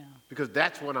 Yeah. because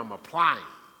that's what I'm applying,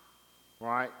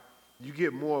 right? You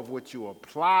get more of what you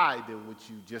apply than what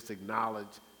you just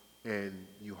acknowledge and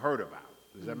you heard about.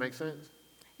 Does that make sense?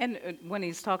 And when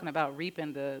he's talking about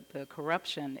reaping the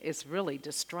corruption, it's really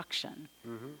destruction.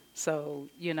 So,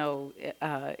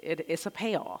 it's a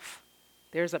payoff.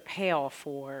 There's a payoff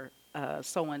for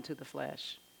sowing to the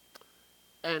flesh.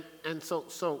 And and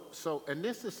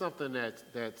this is something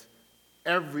that's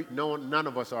none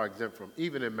of us are exempt from,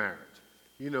 even in marriage.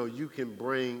 You can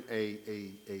bring a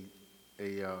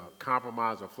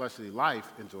compromise or fleshly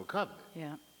life into a covenant.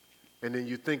 Yeah. And then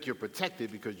you think you're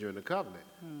protected because you're in the covenant.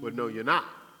 But no, you're not.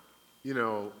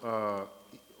 Or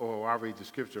I'll read the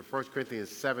scripture, 1 Corinthians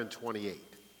 7:28.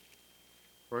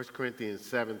 1 Corinthians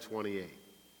 7:28.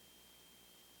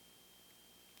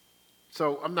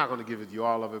 So I'm not going to give you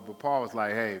all of it, but Paul was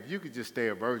like, hey, if you could just stay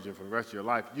a virgin for the rest of your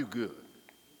life, you good.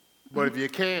 But if you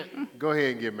can't, go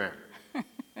ahead and get married.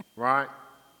 Right?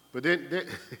 But then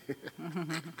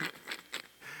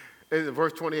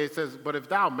verse 28 says, but if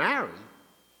thou marry,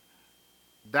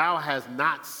 thou hast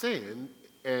not sinned,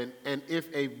 and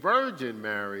if a virgin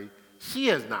marry, she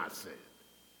has not sinned.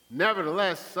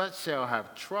 Nevertheless, such shall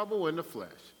have trouble in the flesh,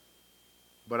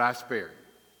 but I spare you.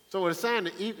 So it's saying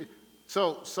that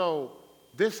so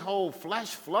this whole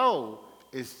flesh flow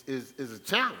is a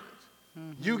challenge.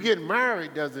 You get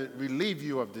married doesn't relieve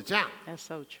you of the challenge. That's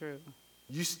so true.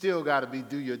 You still got to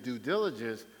do your due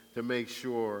diligence to make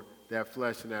sure that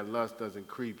flesh and that lust doesn't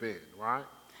creep in, right?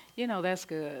 That's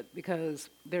good because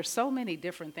there's so many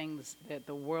different things that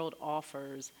the world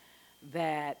offers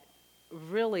that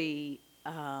really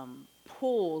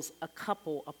pulls a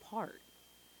couple apart,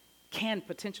 can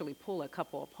potentially pull a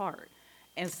couple apart.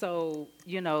 And so,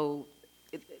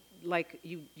 like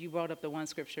you brought up the one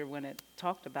scripture when it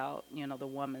talked about, the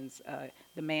woman's,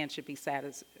 the man should be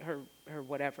her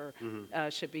whatever,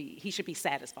 he should be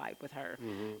satisfied with her.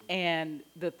 And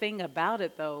the thing about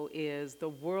it though is the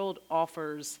world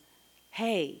offers,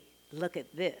 hey, look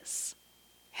at this.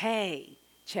 Hey,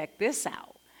 check this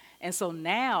out. And so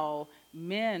now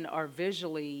men are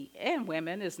visually, and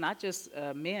women, it's not just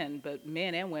men, but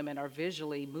men and women are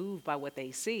visually moved by what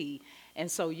they see. And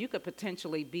so you could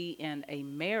potentially be in a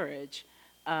marriage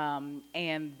and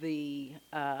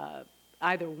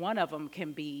either one of them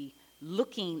can be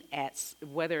looking at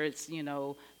whether it's,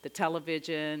 the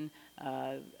television,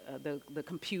 the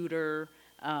computer,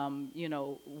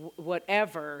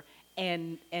 whatever.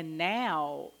 And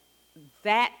now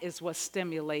that is what's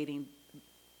stimulating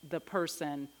the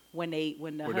person when the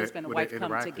husband and wife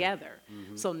come together.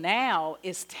 So now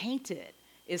it's tainted.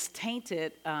 It's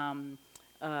tainted.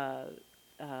 Well,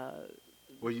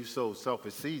 you sow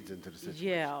selfish seeds into the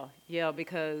situation. Yeah,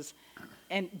 because,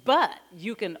 but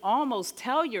you can almost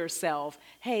tell yourself,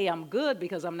 hey, I'm good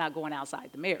because I'm not going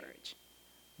outside the marriage.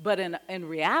 But in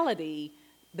reality,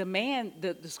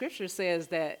 the scripture says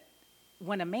that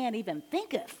when a man even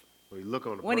thinketh, well, he looks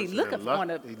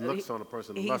on the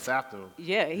person and lusts after him.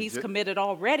 Yeah, he's committed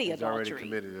already adultery. He's already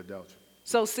committed adultery.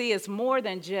 So see, it's more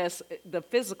than just the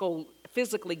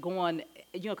physically going,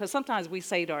 because sometimes we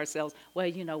say to ourselves, well,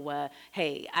 you know what,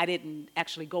 hey, I didn't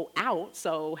actually go out,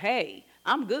 so hey,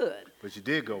 I'm good. But you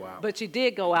did go out. But you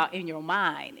did go out in your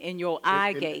mind, in your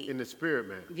eye gate. In the spirit,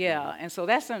 man. Yeah, and so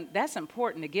that's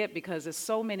important to get because there's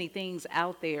so many things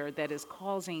out there that is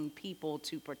causing people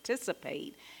to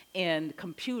participate in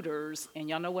computers, and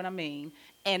y'all know what I mean.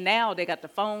 And now they got the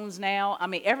phones now. I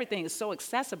mean, everything is so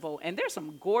accessible, and there's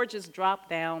some gorgeous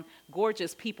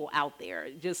gorgeous people out there.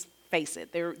 Just face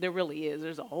it, there really is.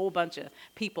 There's a whole bunch of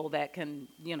people that can,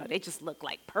 they just look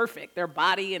like perfect, their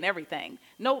body and everything.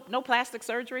 No plastic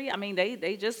surgery. I mean,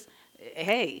 they just,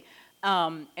 hey.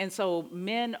 And so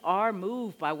men are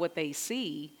moved by what they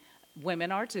see.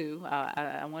 Women are too.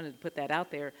 I wanted to put that out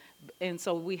there. And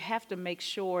so we have to make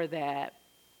sure that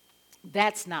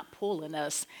that's not pulling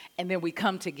us, and then we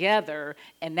come together,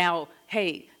 and now,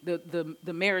 hey, the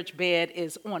marriage bed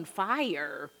is on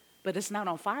fire, but it's not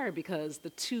on fire because the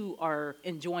two are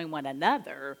enjoying one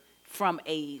another from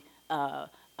a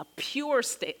pure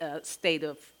state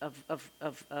of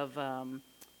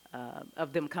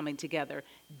them coming together.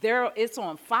 It's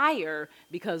on fire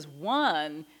because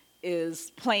one is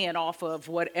playing off of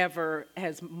whatever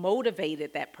has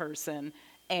motivated that person.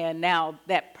 And now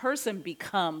that person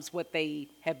becomes what they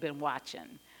have been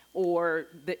watching. Or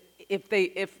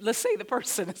if let's say the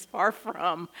person is far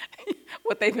from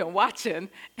what they've been watching,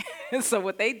 and so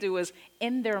what they do is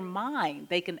in their mind,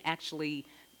 they can actually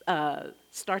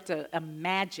start to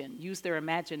imagine, use their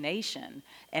imagination,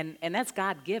 and that's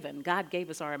God-given. God gave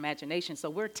us our imagination, so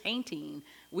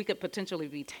we could potentially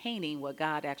be tainting what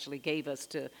God actually gave us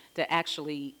to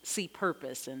actually see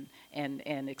purpose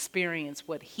and experience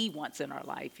what He wants in our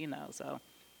life, so.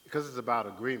 Because it's about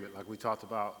agreement, like we talked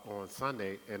about on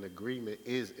Sunday, and agreement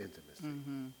is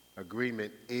intimacy.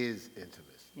 Agreement is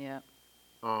intimacy. Yeah.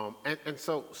 And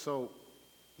so,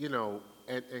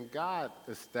 and God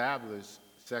established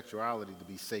sexuality to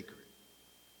be sacred.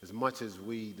 As much as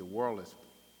the world has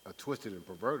twisted and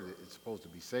perverted it, it's supposed to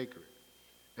be sacred.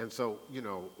 And so,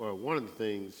 one of the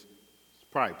things,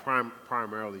 probably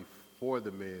primarily for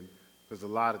the men, because a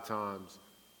lot of times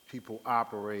people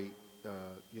operate,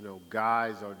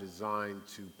 guys are designed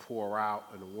to pour out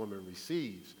and a woman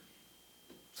receives.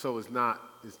 So it's not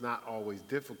always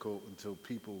difficult until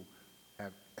people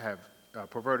have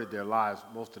perverted their lives,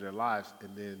 most of their lives,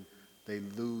 and then they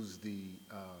lose the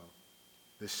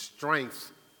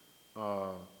strength.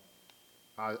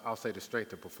 I'll say the strength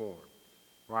to perform,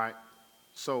 right?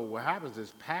 So what happens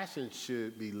is passion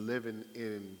should be living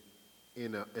in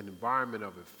an environment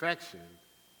of affection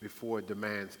before it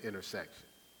demands intersection.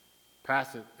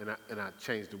 Passion, and I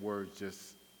changed the words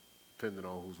just depending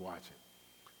on who's watching.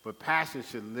 But passion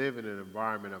should live in an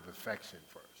environment of affection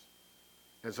first.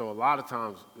 And so a lot of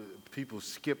times people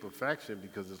skip affection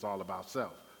because it's all about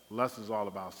self. Lust is all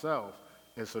about self,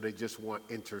 and so they just want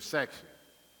intersection.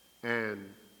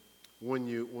 And when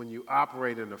you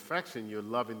operate in affection, you're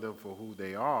loving them for who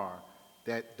they are.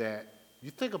 That you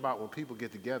think about when people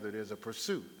get together, there's a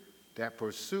pursuit. That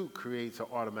pursuit creates an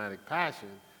automatic passion,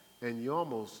 and you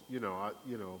almost, you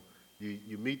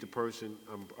meet the person.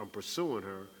 I'm pursuing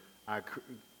her.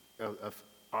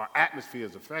 Our atmosphere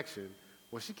is affection.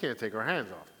 Well, she can't take her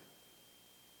hands off me.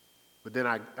 But then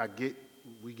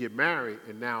we get married,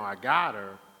 and now I got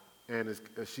her, and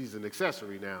she's an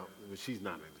accessory now. Well, she's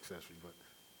not an accessory, but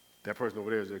that person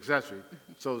over there is an accessory.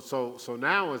 So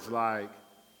now it's like,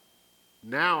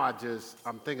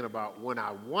 I'm thinking about when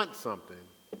I want something,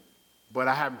 but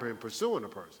I haven't been pursuing a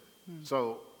person.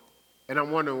 So, and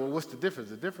I'm wondering, well, what's the difference?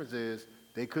 The difference is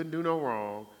they couldn't do no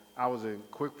wrong. I was in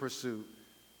quick pursuit.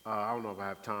 I don't know if I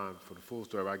have time for the full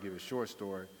story, but I'll give you a short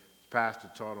story. This pastor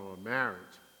taught on marriage,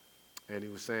 and he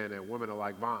was saying that women are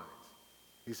like vines.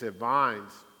 He said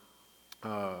vines,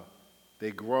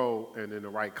 they grow, and in the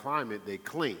right climate, they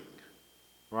cling,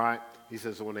 right? He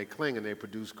says, so when they cling and they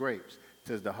produce grapes, he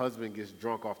says the husband gets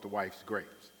drunk off the wife's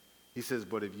grapes. He says,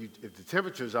 but if the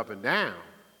temperature's up and down,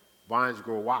 vines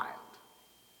grow wild.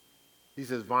 He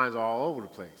says vines are all over the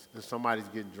place, and somebody's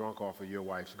getting drunk off of your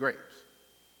wife's grapes.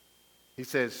 He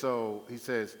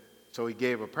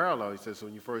gave a parallel. He says, so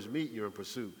when you first meet, you're in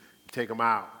pursuit. You take them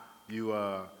out.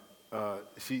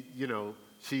 She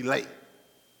late.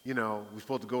 We're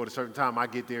supposed to go at a certain time. I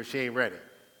get there, she ain't ready.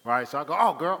 Right? So I go,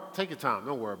 oh, girl, take your time.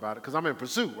 Don't worry about it, because I'm in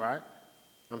pursuit, right?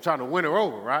 I'm trying to win her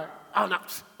over, right? Oh, no,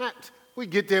 we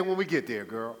get there when we get there,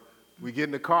 girl. We get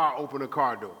in the car, open the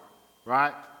car door,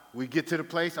 right? We get to the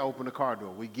place, I open the car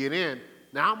door. We get in.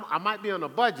 Now, I might be on a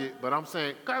budget, but I'm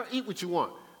saying, girl, eat what you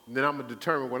want. And then I'm going to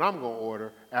determine what I'm going to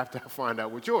order after I find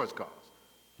out what yours costs.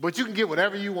 But you can get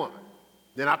whatever you want.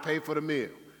 Then I pay for the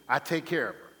meal. I take care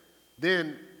of her.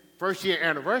 Then first year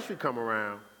anniversary come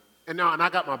around, and I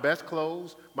got my best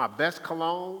clothes, my best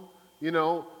cologne,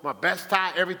 my best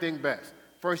tie, everything best.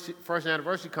 First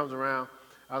anniversary comes around,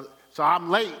 so I'm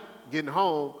late getting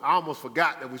home. I almost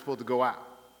forgot that we're supposed to go out.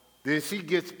 Then she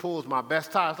pulls my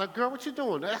best tie. I was like, girl, what you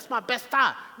doing? That's my best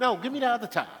tie. No, give me that other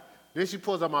tie. Then she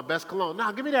pulls out my best cologne.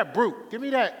 No, give me that Brute. Give me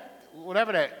that,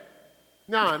 whatever that.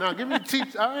 No, give me the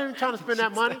cheap. I ain't trying to spend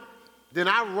that money. Then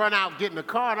I run out, get in the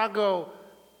car, and I go,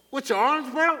 what's your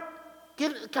orange, bro?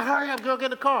 Hurry up, girl, get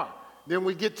in the car. Then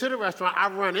we get to the restaurant. I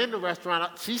run in the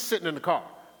restaurant. She's sitting in the car.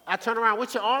 I turn around,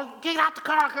 what's your orange? Get out the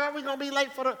car, girl. We're going to be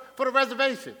late for the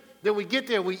reservation. Then we get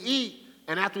there, we eat,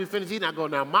 and after we finish eating, I go,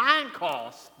 now mine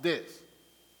costs this.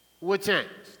 What changed?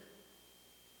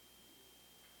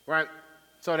 Right?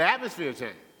 So the atmosphere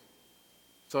changed.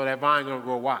 So that vine going to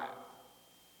grow wild.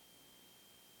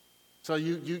 So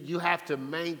you have to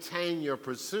maintain your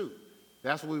pursuit.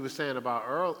 That's what we were saying about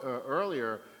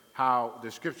earlier, how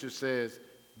the scripture says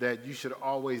that you should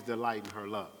always delight in her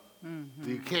love. Mm-hmm.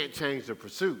 You can't change the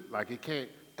pursuit.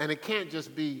 It can't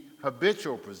just be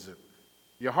habitual pursuit.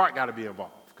 Your heart got to be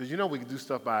involved. Because we can do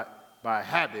stuff by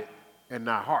habit and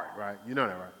not heart, right? You know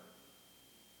that, right?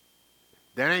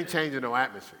 That ain't changing no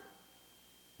atmosphere.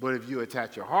 But if you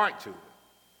attach your heart to it,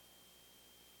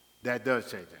 that does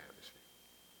change the atmosphere.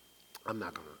 I'm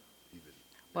not going to even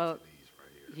mention these right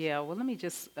here. Yeah, well, let me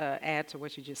just add to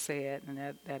what you just said,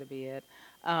 and that'll be it.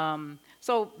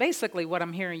 So basically, what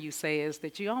I'm hearing you say is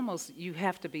that you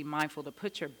have to be mindful to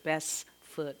put your best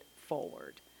foot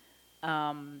forward.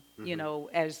 You know,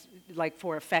 as like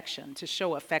for affection, to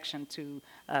show affection to,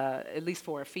 at least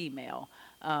for a female,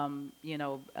 you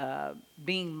know,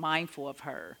 being mindful of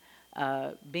her,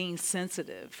 being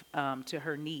sensitive to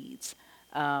her needs,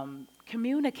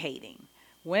 communicating.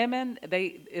 Women,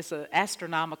 it's an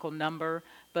astronomical number,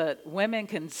 but women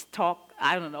can talk,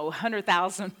 I don't know,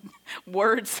 100,000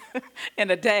 words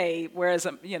in a day, whereas,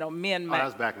 you know, men Oh, might. that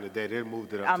was back in the day. They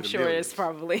moved it up I'm to the sure millions. it's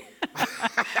probably.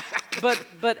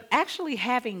 But actually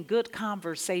having good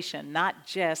conversation, not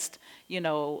just, you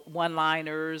know,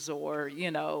 one-liners or,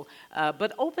 you know,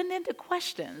 but open-ended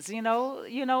questions,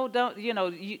 don't,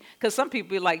 because some people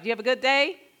be like, you have a good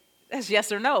day? That's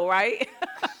yes or no, right?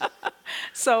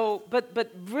 So,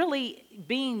 but really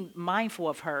being mindful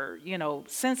of her, you know,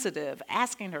 sensitive,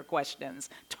 asking her questions,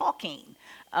 talking.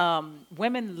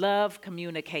 Women love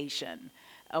communication.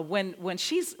 When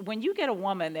you get a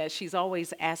woman that she's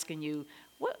always asking you,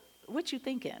 what you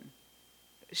thinking?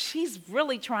 She's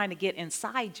really trying to get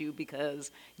inside you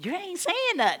because you ain't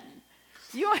saying nothing.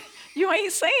 You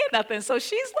ain't saying nothing. So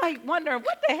she's like wondering,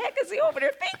 what the heck is he over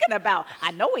there thinking about?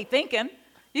 I know he thinking.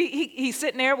 He's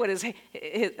sitting there with his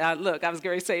look, I was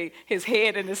going to say his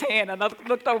head in his hand. And I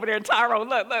looked over there and Tyro,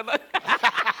 look.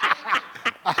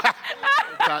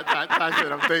 Ty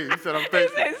said, I'm thinking. He said, I'm He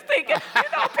thinking. said he's thinking. You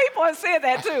know, people have said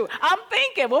that too. I'm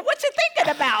thinking. Well, what you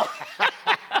thinking about?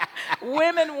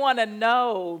 Women want to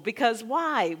know because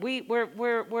why?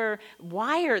 We're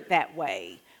wired that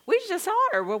way. We just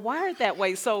are. We're wired that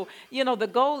way. So, you know, the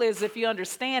goal is if you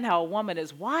understand how a woman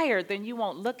is wired, then you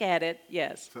won't look at it.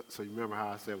 Yes. So you remember how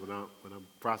I said when I'm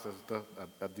processing stuff,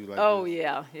 I do like Oh, this?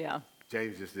 yeah.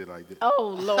 James just did like this.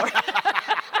 Oh, Lord.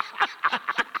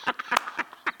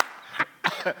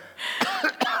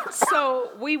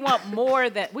 So we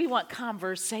want we want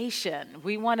conversation.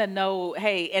 We want to know,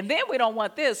 hey, and then we don't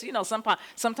want this, you know,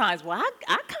 sometimes, well,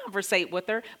 I conversate with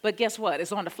her, but guess what?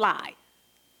 It's on the fly.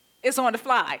 It's on the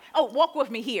fly. Oh, walk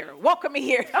with me here. Walk with me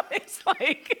here. It's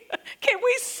like, can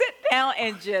we sit down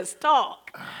and just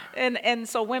talk? And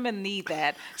so women need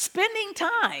that. Spending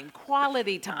time,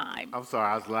 quality time. I'm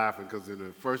sorry, I was laughing because in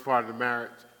the first part of the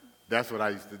marriage, that's what I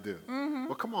used to do.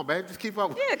 Well, come on, babe, just keep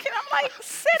up. Yeah, I'm like,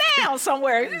 sit down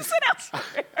somewhere. You sit down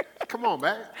somewhere. Come on,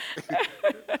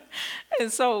 babe.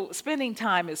 And so spending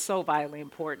time is so vitally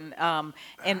important.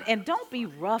 And don't be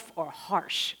rough or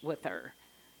harsh with her.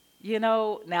 You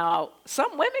know, now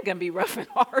some women can be rough and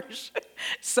harsh.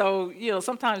 So, you know,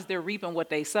 sometimes they're reaping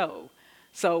what they sow.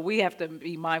 So we have to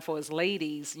be mindful as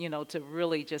ladies, you know, to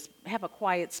really just have a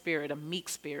quiet spirit, a meek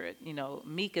spirit. You know,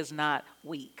 meek is not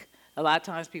weak. A lot of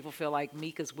times people feel like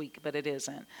meek is weak, but it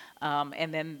isn't.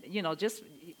 And then, you know, just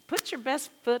put your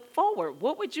best foot forward.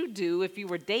 What would you do if you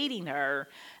were dating her?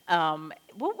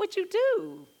 What would you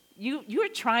do? You're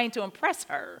trying to impress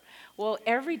her. Well,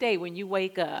 every day when you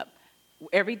wake up,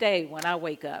 every day when I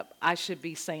wake up, I should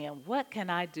be saying, what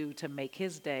can I do to make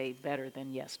his day better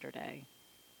than yesterday?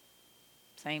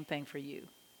 Same thing for you.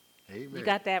 Amen. You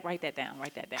got that? Write that down.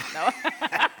 No,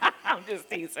 I'm just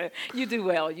teasing. You do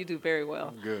well. You do very well.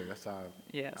 I'm good. That's how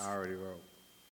Yes. I already wrote.